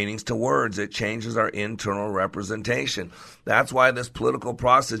give meanings to words. It changes our internal representation. That's why this political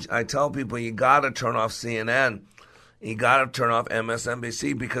process, I tell people, you got to turn off CNN. You got to turn off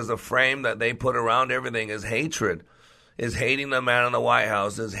MSNBC, because the frame that they put around everything is hatred. Is hating the man in the White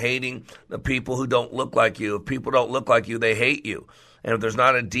House, is hating the people who don't look like you. If people don't look like you, they hate you. And if there's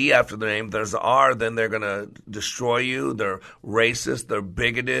not a D after the name, if there's an R, then they're going to destroy you. They're racist, they're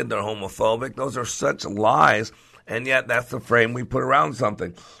bigoted, they're homophobic. Those are such lies, and yet that's the frame we put around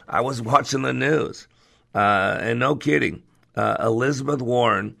something. I was watching the news, and no kidding, Elizabeth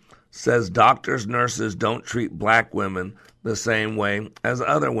Warren says doctors, nurses don't treat black women the same way as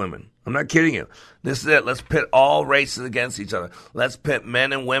other women. I'm not kidding you. This is it. Let's pit all races against each other. Let's pit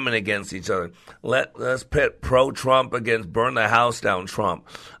men and women against each other. Let's pit pro-Trump against burn the house down Trump.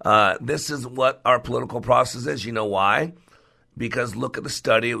 This is what our political process is. You know why? Because look at the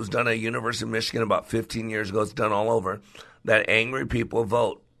study. It was done at University of Michigan about 15 years ago. It's done all over. That angry people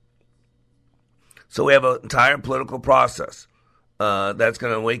vote. So we have an entire political process that's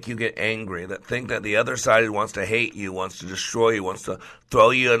going to make you get angry, that think that the other side wants to hate you, wants to destroy you, wants to throw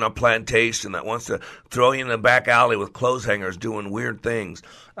you in a plantation, that wants to throw you in the back alley with clothes hangers doing weird things.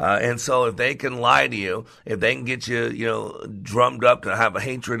 And so if they can lie to you, if they can get you, drummed up to have a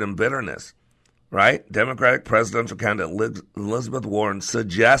hatred and bitterness, right? Democratic presidential candidate Elizabeth Warren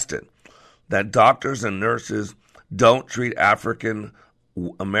suggested that doctors and nurses don't treat African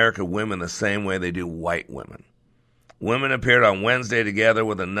American women the same way they do white women. Women appeared on Wednesday together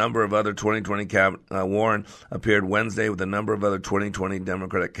with a number of other 2020 Warren appeared Wednesday with a number of other 2020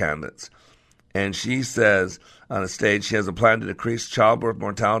 Democratic candidates. And she says on a stage she has a plan to decrease childbirth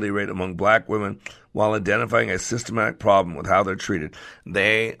mortality rate among black women while identifying a systematic problem with how they're treated.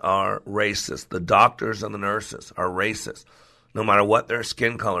 They are racist. The doctors and the nurses are racist. No matter what their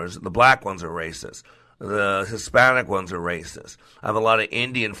skin colors, the black ones are racist. The Hispanic ones are racist. I have a lot of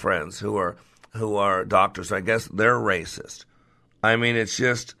Indian friends who are doctors. I guess they're racist. I mean, it's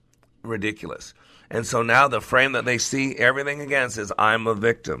just ridiculous. And so now the frame that they see everything against is I'm a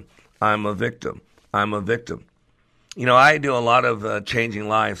victim. I'm a victim. I'm a victim. I do a lot of changing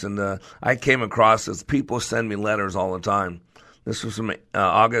lives, and I came across this. People send me letters all the time. This was from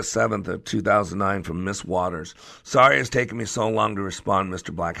August 7th of 2009 from Miss Waters. Sorry it's taken me so long to respond,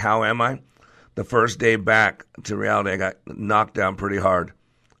 Mr. Black. How am I? The first day back to reality, I got knocked down pretty hard.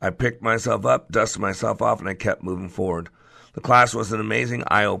 I picked myself up, dusted myself off, and I kept moving forward. The class was an amazing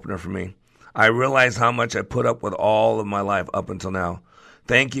eye-opener for me. I realized how much I put up with all of my life up until now.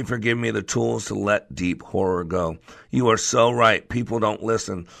 Thank you for giving me the tools to let deep horror go. You are so right. People don't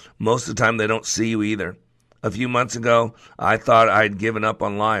listen. Most of the time, they don't see you either. A few months ago, I thought I'd given up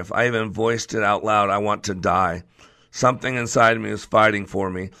on life. I even voiced it out loud. I want to die. Something inside me was fighting for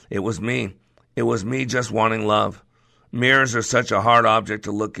me. It was me. It was me just wanting love. Mirrors are such a hard object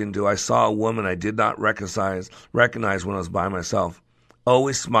to look into. I saw a woman I did not recognize when I was by myself.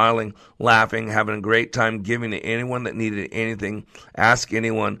 Always smiling, laughing, having a great time, giving to anyone that needed anything. Ask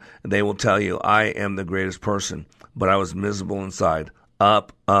anyone, and they will tell you, I am the greatest person. But I was miserable inside,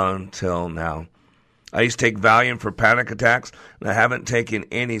 up until now. I used to take Valium for panic attacks, and I haven't taken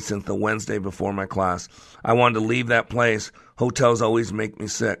any since the Wednesday before my class. I wanted to leave that place. Hotels always make me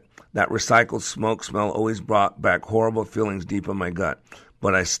sick. That recycled smoke smell always brought back horrible feelings deep in my gut.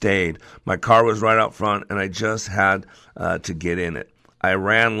 But I stayed. My car was right out front, and I just had to get in it. I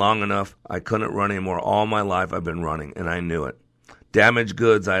ran long enough. I couldn't run anymore. All my life I've been running, and I knew it. Damaged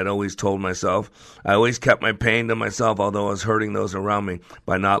goods, I had always told myself. I always kept my pain to myself, although I was hurting those around me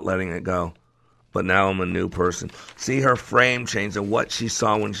by not letting it go. But now I'm a new person. See her frame change and what she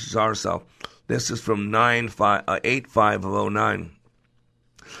saw when she saw herself. This is from 8/5 of 09.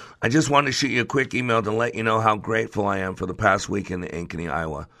 I just wanted to shoot you a quick email to let you know how grateful I am for the past week in Ankeny,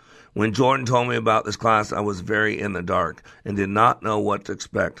 Iowa. When Jordan told me about this class, I was very in the dark and did not know what to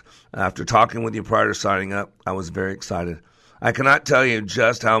expect. After talking with you prior to signing up, I was very excited. I cannot tell you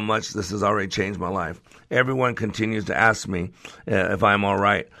just how much this has already changed my life. Everyone continues to ask me if I am all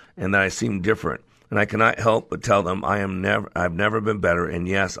right and that I seem different. And I cannot help but tell them I've never been better, and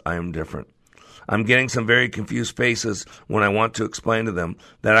yes, I am different. I'm getting some very confused faces when I want to explain to them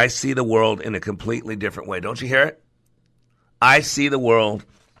that I see the world in a completely different way. Don't you hear it? I see the world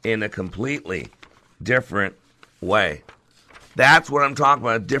in a completely different way. That's what I'm talking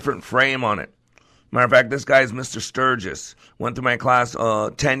about, a different frame on it. Matter of fact, this guy is Mr. Sturgis. Went through my class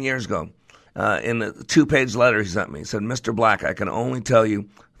 10 years ago. In the 2-page letter he sent me, he said, Mr. Black, I can only tell you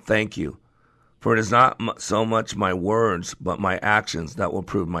thank you. For it is not so much my words, but my actions that will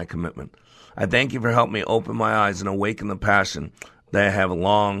prove my commitment. I thank you for helping me open my eyes and awaken the passion that I have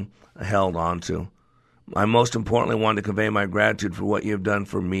long held on to. I most importantly want to convey my gratitude for what you have done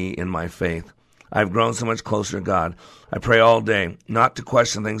for me in my faith. I've grown so much closer to God. I pray all day, not to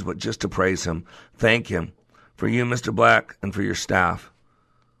question things, but just to praise Him. Thank Him for you, Mr. Black, and for your staff.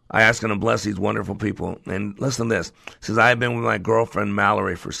 I ask Him to bless these wonderful people. And listen to this. It says, I have been with my girlfriend,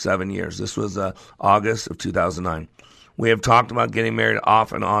 Mallory, for 7 years. This was August of 2009. We have talked about getting married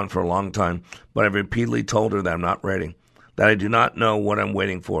off and on for a long time, but I've repeatedly told her that I'm not ready, that I do not know what I'm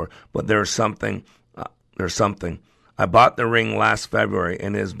waiting for, but there's something. I bought the ring last February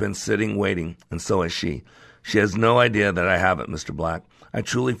and it has been sitting waiting, and so has she. She has no idea that I have it, Mr. Black. I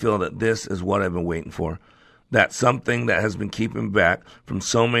truly feel that this is what I've been waiting for. That something that has been keeping me back from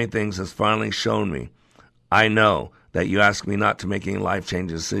so many things has finally shown me. I know that you asked me not to make any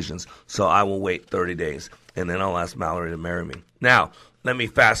life-changing decisions, so I will wait 30 days, and then I'll ask Mallory to marry me. Now, let me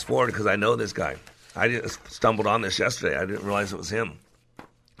fast forward because I know this guy. I just stumbled on this yesterday. I didn't realize it was him.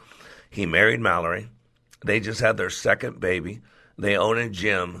 He married Mallory. They just had their second baby. They own a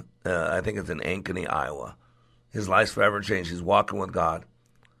gym. I think it's in Ankeny, Iowa. His life's forever changed. He's walking with God.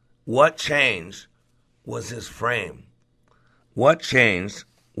 What changed was his frame. What changed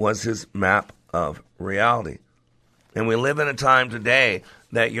was his map of reality. And we live in a time today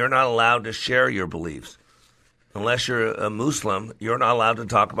that you're not allowed to share your beliefs. Unless you're a Muslim, you're not allowed to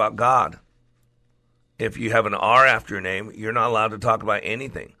talk about God. If you have an R after your name, you're not allowed to talk about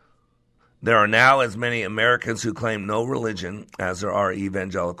anything. There are now as many Americans who claim no religion as there are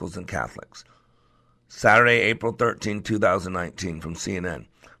evangelicals and Catholics. Saturday, April 13, 2019, from CNN.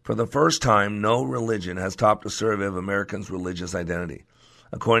 For the first time, no religion has topped a survey of Americans' religious identity,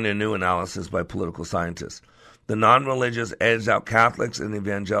 according to a new analysis by political scientists. The non-religious edged out Catholics and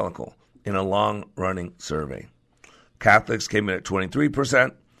evangelical in a long-running survey. Catholics came in at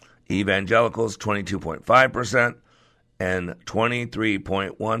 23%, evangelicals 22.5%, and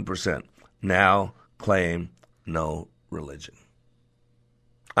 23.1% now claim no religion.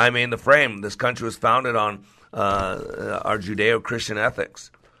 I mean, the frame, this country was founded on our Judeo-Christian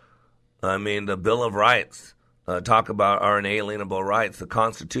ethics. I mean, the Bill of Rights talk about our inalienable rights. The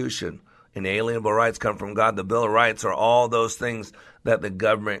Constitution, inalienable rights come from God. The Bill of Rights are all those things that the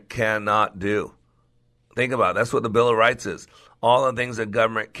government cannot do. Think about it. That's what the Bill of Rights is. All the things the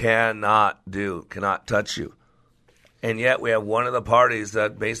government cannot do, cannot touch you. And yet we have one of the parties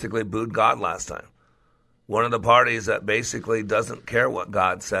that basically booed God last time. One of the parties that basically doesn't care what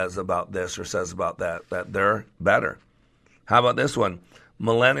God says about this or says about that they're better. How about this one?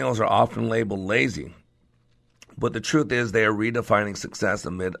 Millennials are often labeled lazy, but the truth is they are redefining success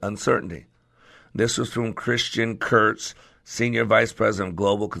amid uncertainty. This was from Christian Kurtz, Senior Vice President of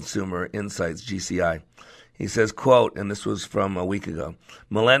Global Consumer Insights, GCI. He says, quote, and this was from a week ago,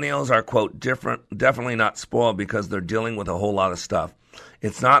 millennials are, quote, definitely not spoiled because they're dealing with a whole lot of stuff.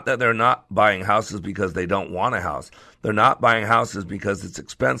 It's not that they're not buying houses because they don't want a house. They're not buying houses because it's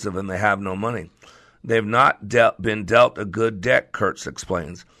expensive and they have no money. They've not been dealt a good deck, Kurtz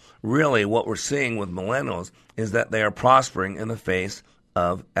explains. Really, what we're seeing with millennials is that they are prospering in the face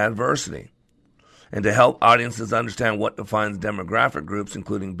of adversity. And to help audiences understand what defines demographic groups,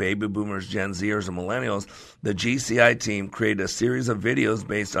 including baby boomers, Gen Zers, and millennials, the GCI team created a series of videos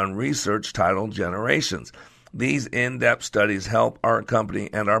based on research titled Generations. These in-depth studies help our company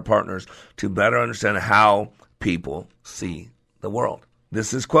and our partners to better understand how people see the world.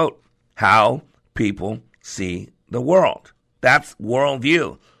 This is, quote, how people see the world. That's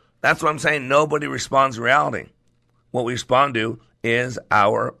worldview. That's what I'm saying. Nobody responds to reality. What we respond to is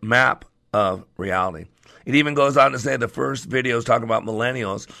our map of reality. It even goes on to say the first videos talk about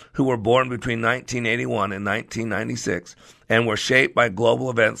millennials who were born between 1981 and 1996 and were shaped by global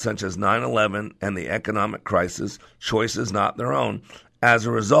events such as 9/11 and the economic crisis, choices not their own, As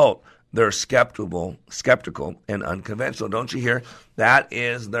a result, they're skeptical and unconventional. Don't you hear? That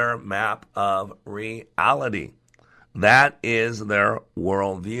is their map of reality. That is their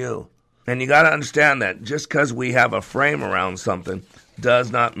worldview. And you got to understand that just because we have a frame around something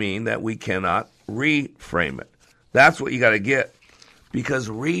does not mean that we cannot reframe it. That's what you got to get, because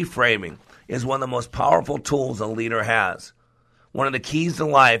reframing is one of the most powerful tools a leader has. One of the keys to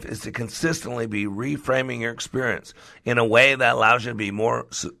life is to consistently be reframing your experience in a way that allows you to be more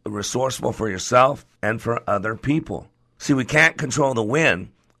resourceful for yourself and for other people. See, we can't control the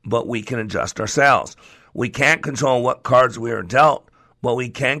wind, but we can adjust our sails. We can't control what cards we are dealt, but we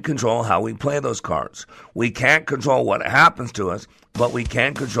can control how we play those cards. We can't control what happens to us, but we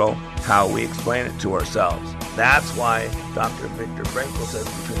can control how we explain it to ourselves. That's why Dr. Viktor Frankl says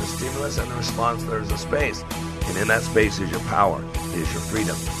between the stimulus and the response, there's a space. And in that space is your power, is your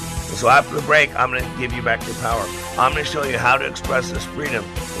freedom. And so after the break, I'm going to give you back your power. I'm going to show you how to express this freedom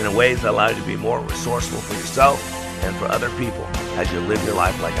in a ways that allow you to be more resourceful for yourself and for other people as you live your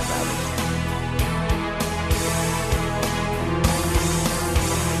life like it matters.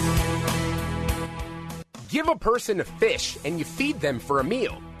 Give a person a fish and you feed them for a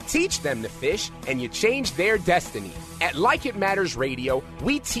meal. Teach them to fish and you change their destiny. At Like It Matters Radio,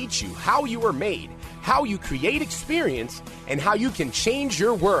 we teach you how you are made, how you create experience, and how you can change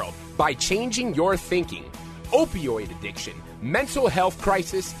your world by changing your thinking. Opioid addiction, mental health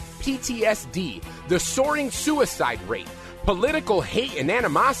crisis, PTSD, the soaring suicide rate, political hate and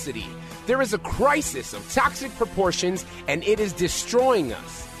animosity. There is a crisis of toxic proportions and it is destroying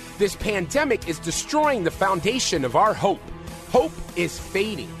us. This pandemic is destroying the foundation of our hope. Hope is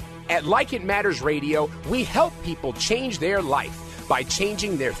fading. At Like It Matters Radio, we help people change their life by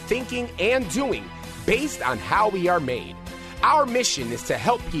changing their thinking and doing based on how we are made. Our mission is to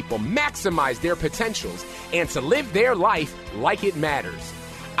help people maximize their potentials and to live their life like it matters.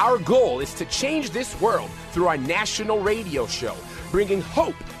 Our goal is to change this world through our national radio show, bringing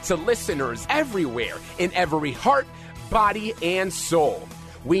hope to listeners everywhere in every heart, body, and soul.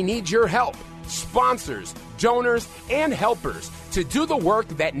 We need your help, sponsors, donors, and helpers to do the work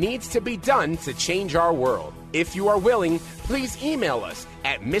that needs to be done to change our world. If you are willing, please email us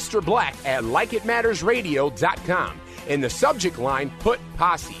at MrBlack@LikeItMattersRadio.com. In the subject line, put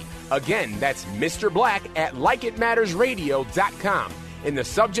Posse. Again, that's MrBlack@LikeItMattersRadio.com. In the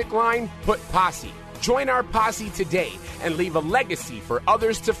subject line, put Posse. Join our posse today and leave a legacy for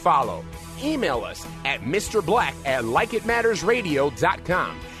others to follow. Email us at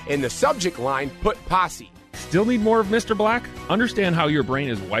MrBlack@LikeItMattersRadio.com. In the subject line, put Posse. Still need more of Mr. Black? Understand how your brain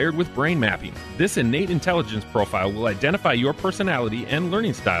is wired with brain mapping. This innate intelligence profile will identify your personality and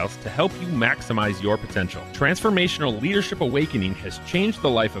learning styles to help you maximize your potential. Transformational Leadership Awakening has changed the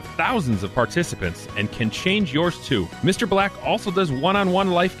life of thousands of participants and can change yours too. Mr. Black also does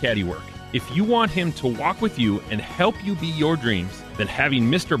one-on-one life caddy work. If you want him to walk with you and help you be your dreams, then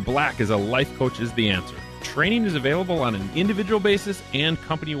having Mr. Black as a life coach is the answer. Training is available on an individual basis and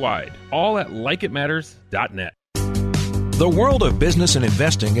company-wide, all at likeitmatters.net. The world of business and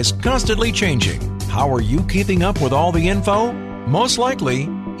investing is constantly changing. How are you keeping up with all the info? Most likely,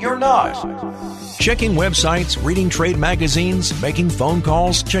 you're not. Checking websites, reading trade magazines, making phone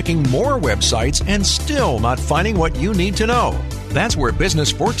calls, checking more websites, and still not finding what you need to know. That's where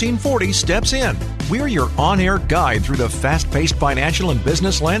Business 1440 steps in. We're your on-air guide through the fast-paced financial and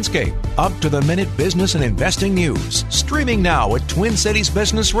business landscape. Up-to-the-minute business and investing news. Streaming now at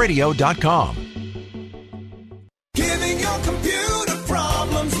TwinCitiesBusinessRadio.com. Giving your computer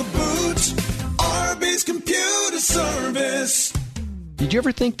problems the boot. Arby's Computer Service. Did you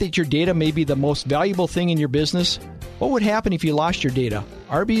ever think that your data may be the most valuable thing in your business? What would happen if you lost your data?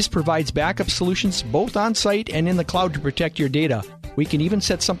 Arby's provides backup solutions both on-site and in the cloud to protect your data. We can even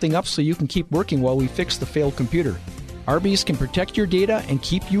set something up so you can keep working while we fix the failed computer. Arby's can protect your data and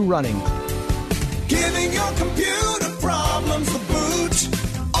keep you running. Giving your computer problems the boot.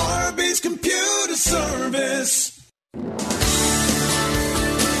 Arby's Computer Service.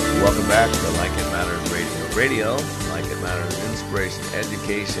 Welcome back to Like It Matters Radio. Like It Matters, inspiration,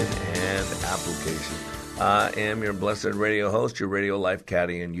 education, and application. I am your blessed radio host, your radio life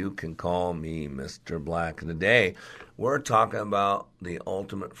caddy, and you can call me Mr. Black. And today, we're talking about the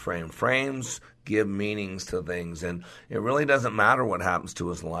ultimate frame. Frames give meanings to things, and it really doesn't matter what happens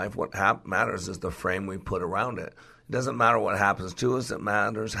to us in life. What matters is the frame we put around it. It doesn't matter what happens to us. It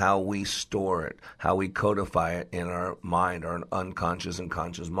matters how we store it, how we codify it in our mind, our unconscious and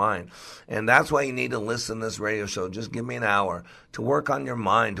conscious mind. And that's why you need to listen to this radio show. Just give me an hour to work on your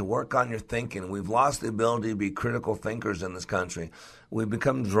mind, to work on your thinking. We've lost the ability to be critical thinkers in this country. We've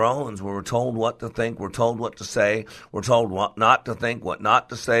become drones where we're told what to think, we're told what to say, we're told what not to think, what not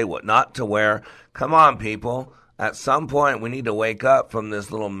to say, what not to wear. Come on, people. At some point, we need to wake up from this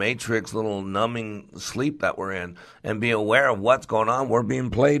little matrix, little numbing sleep that we're in and be aware of what's going on. We're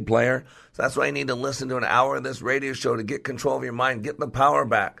being played, player. So that's why you need to listen to an hour of this radio show to get control of your mind, get the power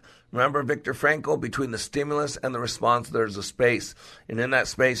back. Remember Viktor Frankl, between the stimulus and the response, there's a space. And in that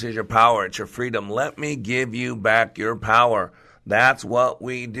space is your power. It's your freedom. Let me give you back your power. That's what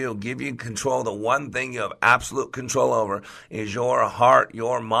we do. Give you control. The one thing you have absolute control over is your heart,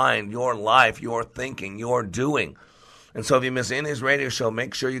 your mind, your life, your thinking, your doing. And so if you miss any of this radio show,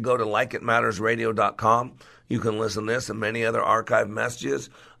 make sure you go to likeitmattersradio.com. You can listen to this and many other archive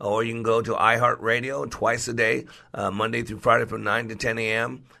messages, or you can go to iHeartRadio twice a day, Monday through Friday from 9 to 10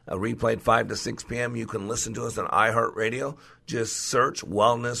 a.m., replayed 5 to 6 p.m. You can listen to us on iHeartRadio. Just search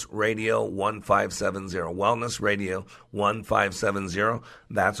Wellness Radio 1570. Wellness Radio 1570.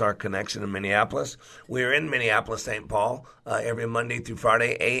 That's our connection in Minneapolis. We're in Minneapolis, St. Paul, every Monday through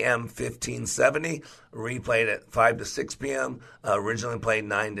Friday, AM 1570. Replayed at 5 to 6 p.m. Originally played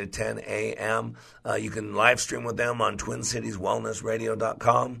 9 to 10 a.m. You can live stream with them on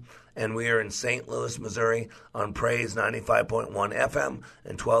TwinCitiesWellnessRadio.com. And we are in St. Louis, Missouri on Praise 95.1 FM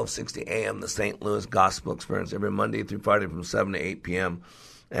and 1260 AM, the St. Louis Gospel Experience, every Monday through Friday from 7 to 8 p.m.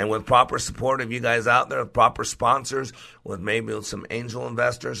 And with proper support of you guys out there, with proper sponsors, with maybe some angel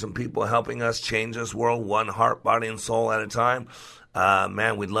investors, some people helping us change this world one heart, body, and soul at a time,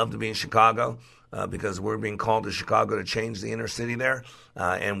 man, we'd love to be in Chicago. Because we're being called to Chicago to change the inner city there,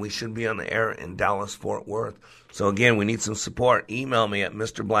 and we should be on the air in Dallas, Fort Worth. So again, we need some support. Email me at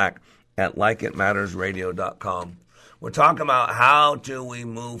mrblack@likeitmattersradio.com. We're talking about how do we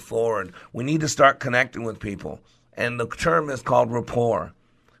move forward. We need to start connecting with people, and the term is called rapport.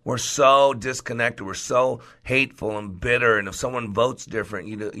 We're so disconnected. We're so hateful and bitter. And if someone votes different,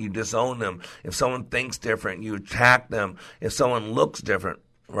 you disown them. If someone thinks different, you attack them. If someone looks different,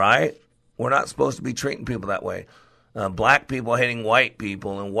 right? We're not supposed to be treating people that way. Black people hating white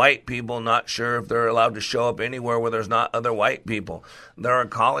people, and white people not sure if they're allowed to show up anywhere where there's not other white people. There are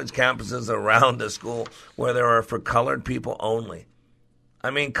college campuses around the school where there are for colored people only.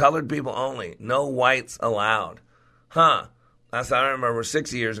 I mean, colored people only. No whites allowed. I remember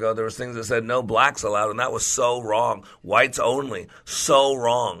 60 years ago, there was things that said no blacks allowed, and that was so wrong. Whites only. So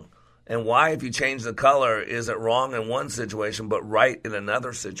wrong. And why, if you change the color, is it wrong in one situation but right in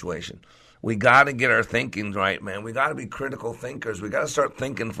another situation? We got to get our thinking right, man. We got to be critical thinkers. We got to start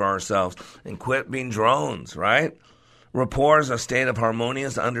thinking for ourselves and quit being drones, right? Rapport is a state of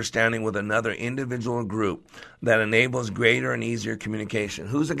harmonious understanding with another individual or group that enables greater and easier communication.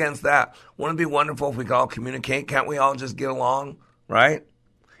 Who's against that? Wouldn't it be wonderful if we could all communicate? Can't we all just get along, right?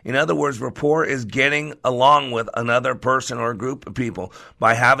 In other words, rapport is getting along with another person or a group of people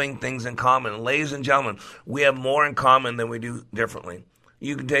by having things in common. Ladies and gentlemen, we have more in common than we do differently.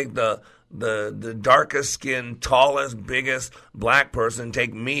 You can take the darkest skinned, tallest, biggest black person,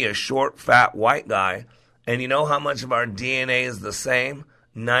 take me, a short, fat, white guy, and you know how much of our DNA is the same?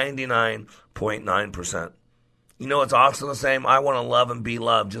 99.9%. You know what's also the same? I want to love and be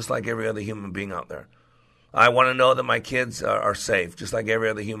loved just like every other human being out there. I want to know that my kids are safe, just like every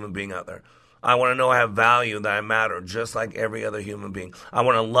other human being out there. I want to know I have value, that I matter, just like every other human being. I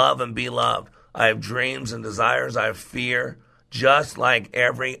want to love and be loved. I have dreams and desires. I have fear, just like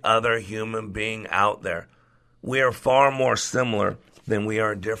every other human being out there. We are far more similar than we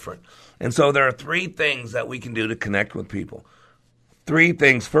are different. And so there are three things that we can do to connect with people. Three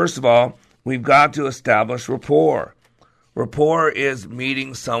things. First of all, we've got to establish rapport. Rapport is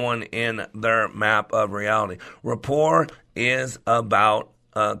meeting someone in their map of reality. Rapport is about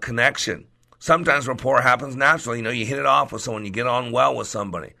connection. Sometimes rapport happens naturally. You know, you hit it off with someone, you get on well with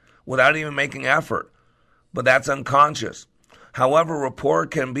somebody without even making effort. But that's unconscious. However, rapport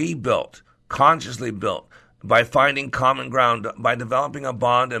can be built, consciously built, by finding common ground, by developing a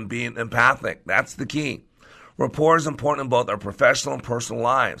bond and being empathic. That's the key. Rapport is important in both our professional and personal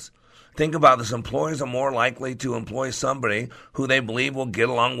lives. Think about this. Employees are more likely to employ somebody who they believe will get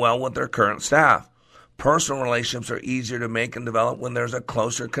along well with their current staff. Personal relationships are easier to make and develop when there's a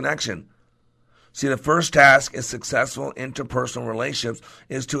closer connection. See, the first task in successful interpersonal relationships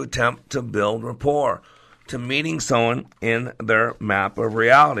is to attempt to build rapport, to meeting someone in their map of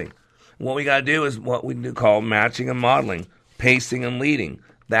reality. What we got to do is what we call matching and modeling, pacing and leading.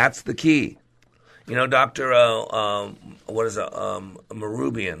 That's the key. Dr.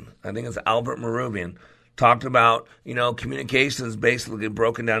 Marubian, I think it's Albert Marubian, talked about, communications basically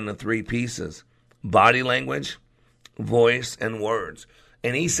broken down into three pieces: body language, voice, and words.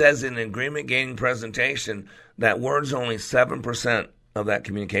 And he says in an agreement-gaining presentation that words are only 7% of that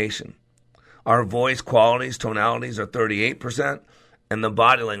communication. Our voice qualities, tonalities are 38%, and the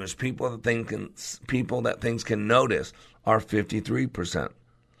body language, people that things can notice, are 53%.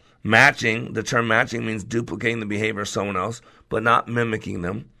 Matching, the term matching means duplicating the behavior of someone else, but not mimicking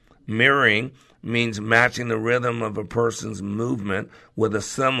them. Mirroring means matching the rhythm of a person's movement with a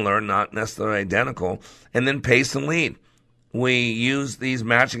similar, not necessarily identical. And then pace and lead. We use these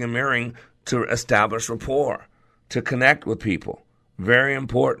matching and mirroring to establish rapport, to connect with people. Very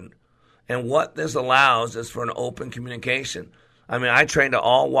important. And what this allows is for an open communication. I mean, I train to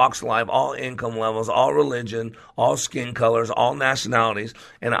all walks of life, all income levels, all religion, all skin colors, all nationalities,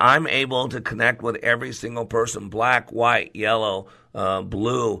 and I'm able to connect with every single person, black, white, yellow,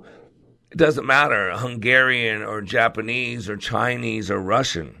 blue. It doesn't matter, Hungarian or Japanese or Chinese or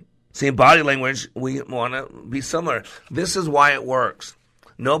Russian. See, body language, we want to be similar. This is why it works.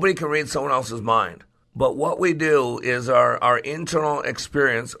 Nobody can read someone else's mind. But what we do is our internal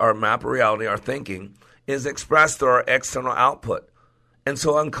experience, our map of reality, our thinking, is expressed through our external output. And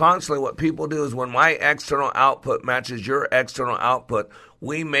so unconsciously what people do is when my external output matches your external output,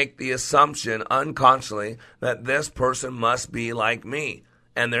 we make the assumption unconsciously that this person must be like me.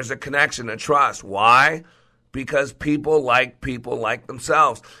 And there's a connection, a trust. Why? Because people like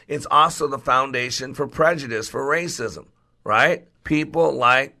themselves. It's also the foundation for prejudice, for racism, right? People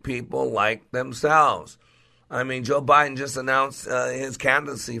like themselves. I mean, Joe Biden just announced his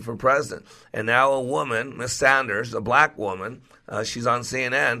candidacy for president. And now a woman, Miss Sanders, a black woman, she's on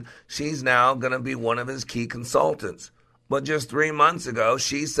CNN, she's now going to be one of his key consultants. But just 3 months ago,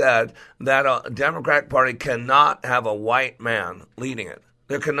 she said that a Democratic Party cannot have a white man leading it.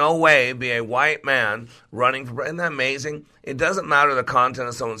 There can no way be a white man running for president. Isn't that amazing? It doesn't matter the content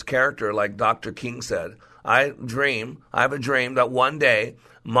of someone's character, like Dr. King said. I have a dream that one day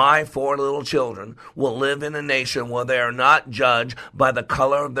my 4 little children will live in a nation where they are not judged by the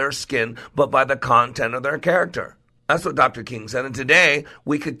color of their skin, but by the content of their character. That's what Dr. King said. And today,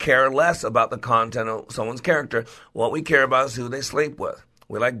 we could care less about the content of someone's character. What we care about is who they sleep with.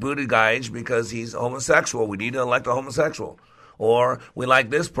 We like Buttigieg because he's homosexual. We need to elect a homosexual. Or we like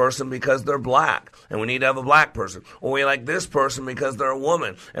this person because they're black, and we need to have a black person. Or we like this person because they're a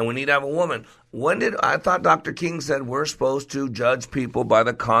woman, and we need to have a woman. I thought Dr. King said we're supposed to judge people by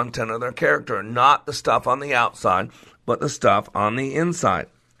the content of their character, not the stuff on the outside, but the stuff on the inside.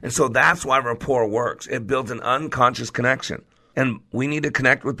 And so that's why rapport works. It builds an unconscious connection. And we need to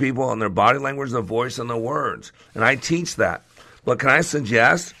connect with people on their body language, their voice, and their words. And I teach that. But can I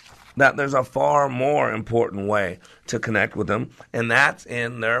suggest that there's a far more important way to connect with them, and that's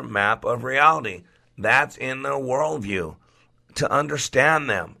in their map of reality. That's in their worldview, to understand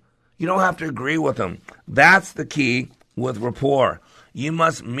them. You don't have to agree with them. That's the key with rapport. You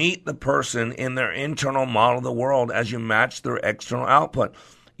must meet the person in their internal model of the world as you match their external output.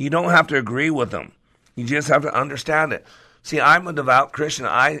 You don't have to agree with them. You just have to understand it. See, I'm a devout Christian.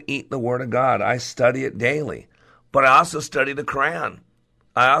 I eat the Word of God. I study it daily. But I also study the Quran.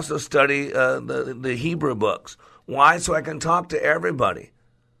 I also study the Hebrew books. Why? So I can talk to everybody.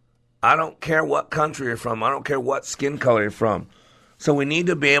 I don't care what country you're from. I don't care what skin color you're from. So we need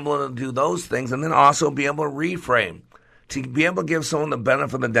to be able to do those things and then also be able to reframe, to be able to give someone the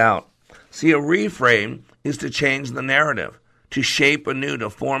benefit of the doubt. See, a reframe is to change the narrative, to shape anew, to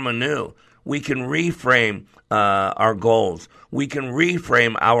form anew. We can reframe our goals. We can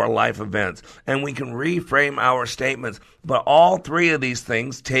reframe our life events, and we can reframe our statements. But all three of these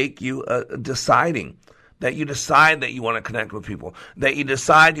things take you deciding. That you decide that you want to connect with people, that you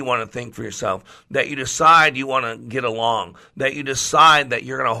decide you want to think for yourself, that you decide you want to get along, that you decide that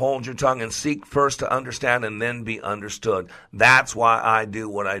you're going to hold your tongue and seek first to understand and then be understood. That's why I do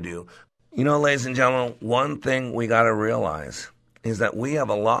what I do. You know, ladies and gentlemen, one thing we got to realize is that we have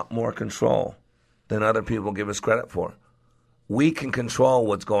a lot more control than other people give us credit for. We can control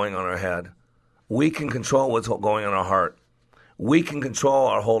what's going on in our head. We can control what's going on in our heart. We can control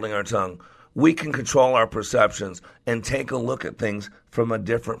our holding our tongue. We can control our perceptions and take a look at things from a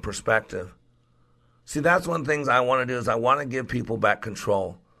different perspective. See, that's one of the things I want to do is I want to give people back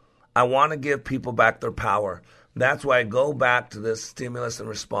control. I want to give people back their power. That's why I go back to this stimulus and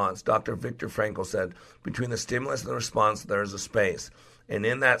response. Dr. Viktor Frankl said, between the stimulus and the response, there's a space. And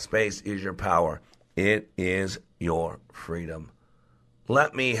in that space is your power. It is your freedom.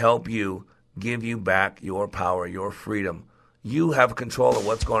 Let me help you give you back your power, your freedom, You have control of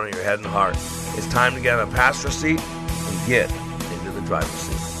what's going on in your head and heart. It's time to get out of the passenger seat and get into the driver's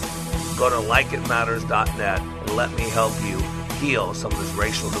seat. Go to likeitmatters.net and let me help you heal some of this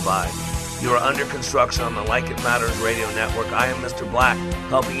racial divide. You are under construction on the Like It Matters radio network. I am Mr. Black,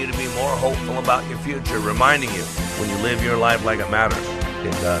 helping you to be more hopeful about your future, reminding you, when you live your life like it matters,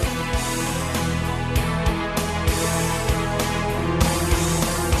 it does.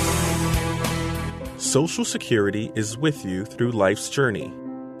 Social Security is with you through life's journey.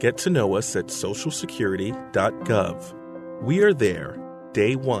 Get to know us at socialsecurity.gov. We are there,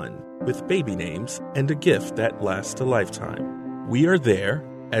 day one, with baby names and a gift that lasts a lifetime. We are there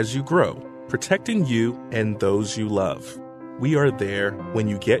as you grow, protecting you and those you love. We are there when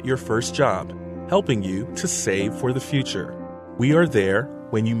you get your first job, helping you to save for the future. We are there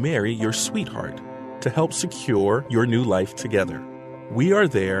when you marry your sweetheart, to help secure your new life together. We are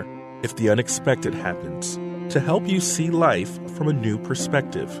there if the unexpected happens, to help you see life from a new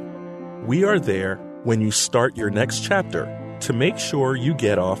perspective. We are there when you start your next chapter, to make sure you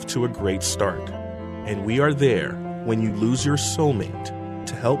get off to a great start. And we are there when you lose your soulmate,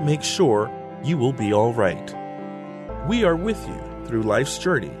 to help make sure you will be all right. We are with you through life's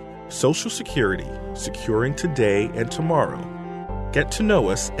journey. Social Security, securing today and tomorrow. Get to know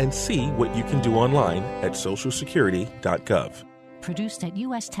us and see what you can do online at socialsecurity.gov. Produced at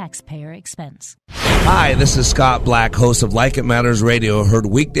U.S. taxpayer expense. Hi, this is Scott Black, host of Like It Matters Radio, heard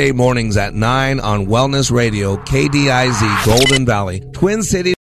weekday mornings at 9 on Wellness Radio, KDIZ, Golden Valley, Twin Cities.